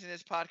much for listening to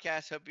this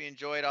podcast. Hope you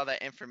enjoyed all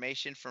that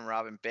information from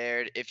Robin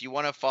Baird. If you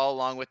want to follow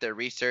along with their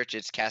research,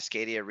 it's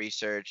Cascadia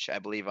Research, I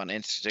believe, on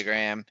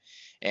Instagram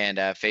and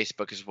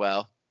Facebook as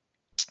well.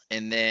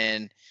 And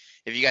then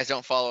if you guys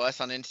don't follow us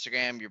on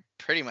Instagram, you're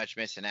pretty much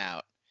missing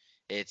out.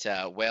 It's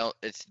the Whale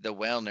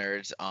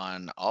Nerds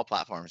on all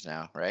platforms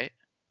now, right?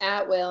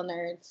 At Whale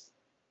Nerds.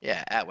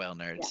 Yeah, at Whale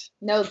Nerds.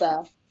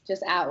 Yeah.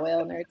 Just at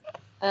Whale Nerds.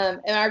 And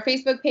our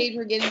Facebook page,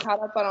 we're getting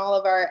caught up on all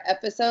of our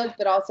episodes,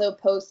 but also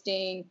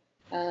posting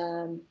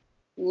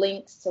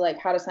links to like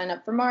how to sign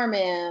up for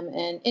Marmam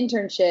and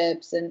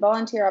internships and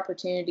volunteer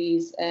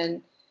opportunities.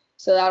 And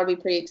so that'll be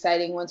pretty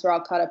exciting. Once we're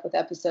all caught up with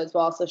episodes,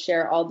 we'll also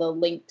share all the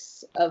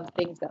links of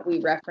things that we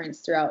reference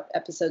throughout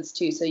episodes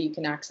too, so you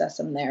can access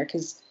them there,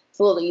 because it's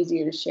a little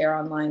easier to share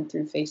online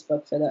through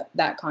Facebook for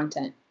that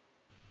content.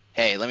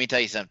 Hey, let me tell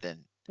you something.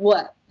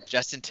 What?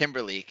 Justin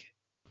Timberlake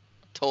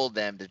told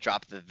them to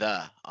drop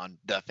the on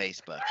the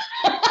Facebook.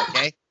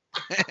 Okay?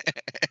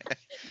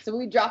 So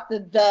we dropped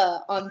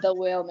the on the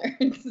Whale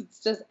Nerds. It's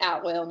just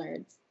at Whale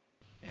Nerds.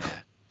 Yeah.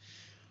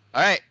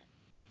 All right.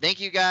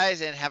 Thank you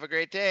guys and have a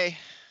great day.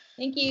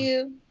 Thank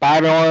you. Bye,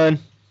 everyone.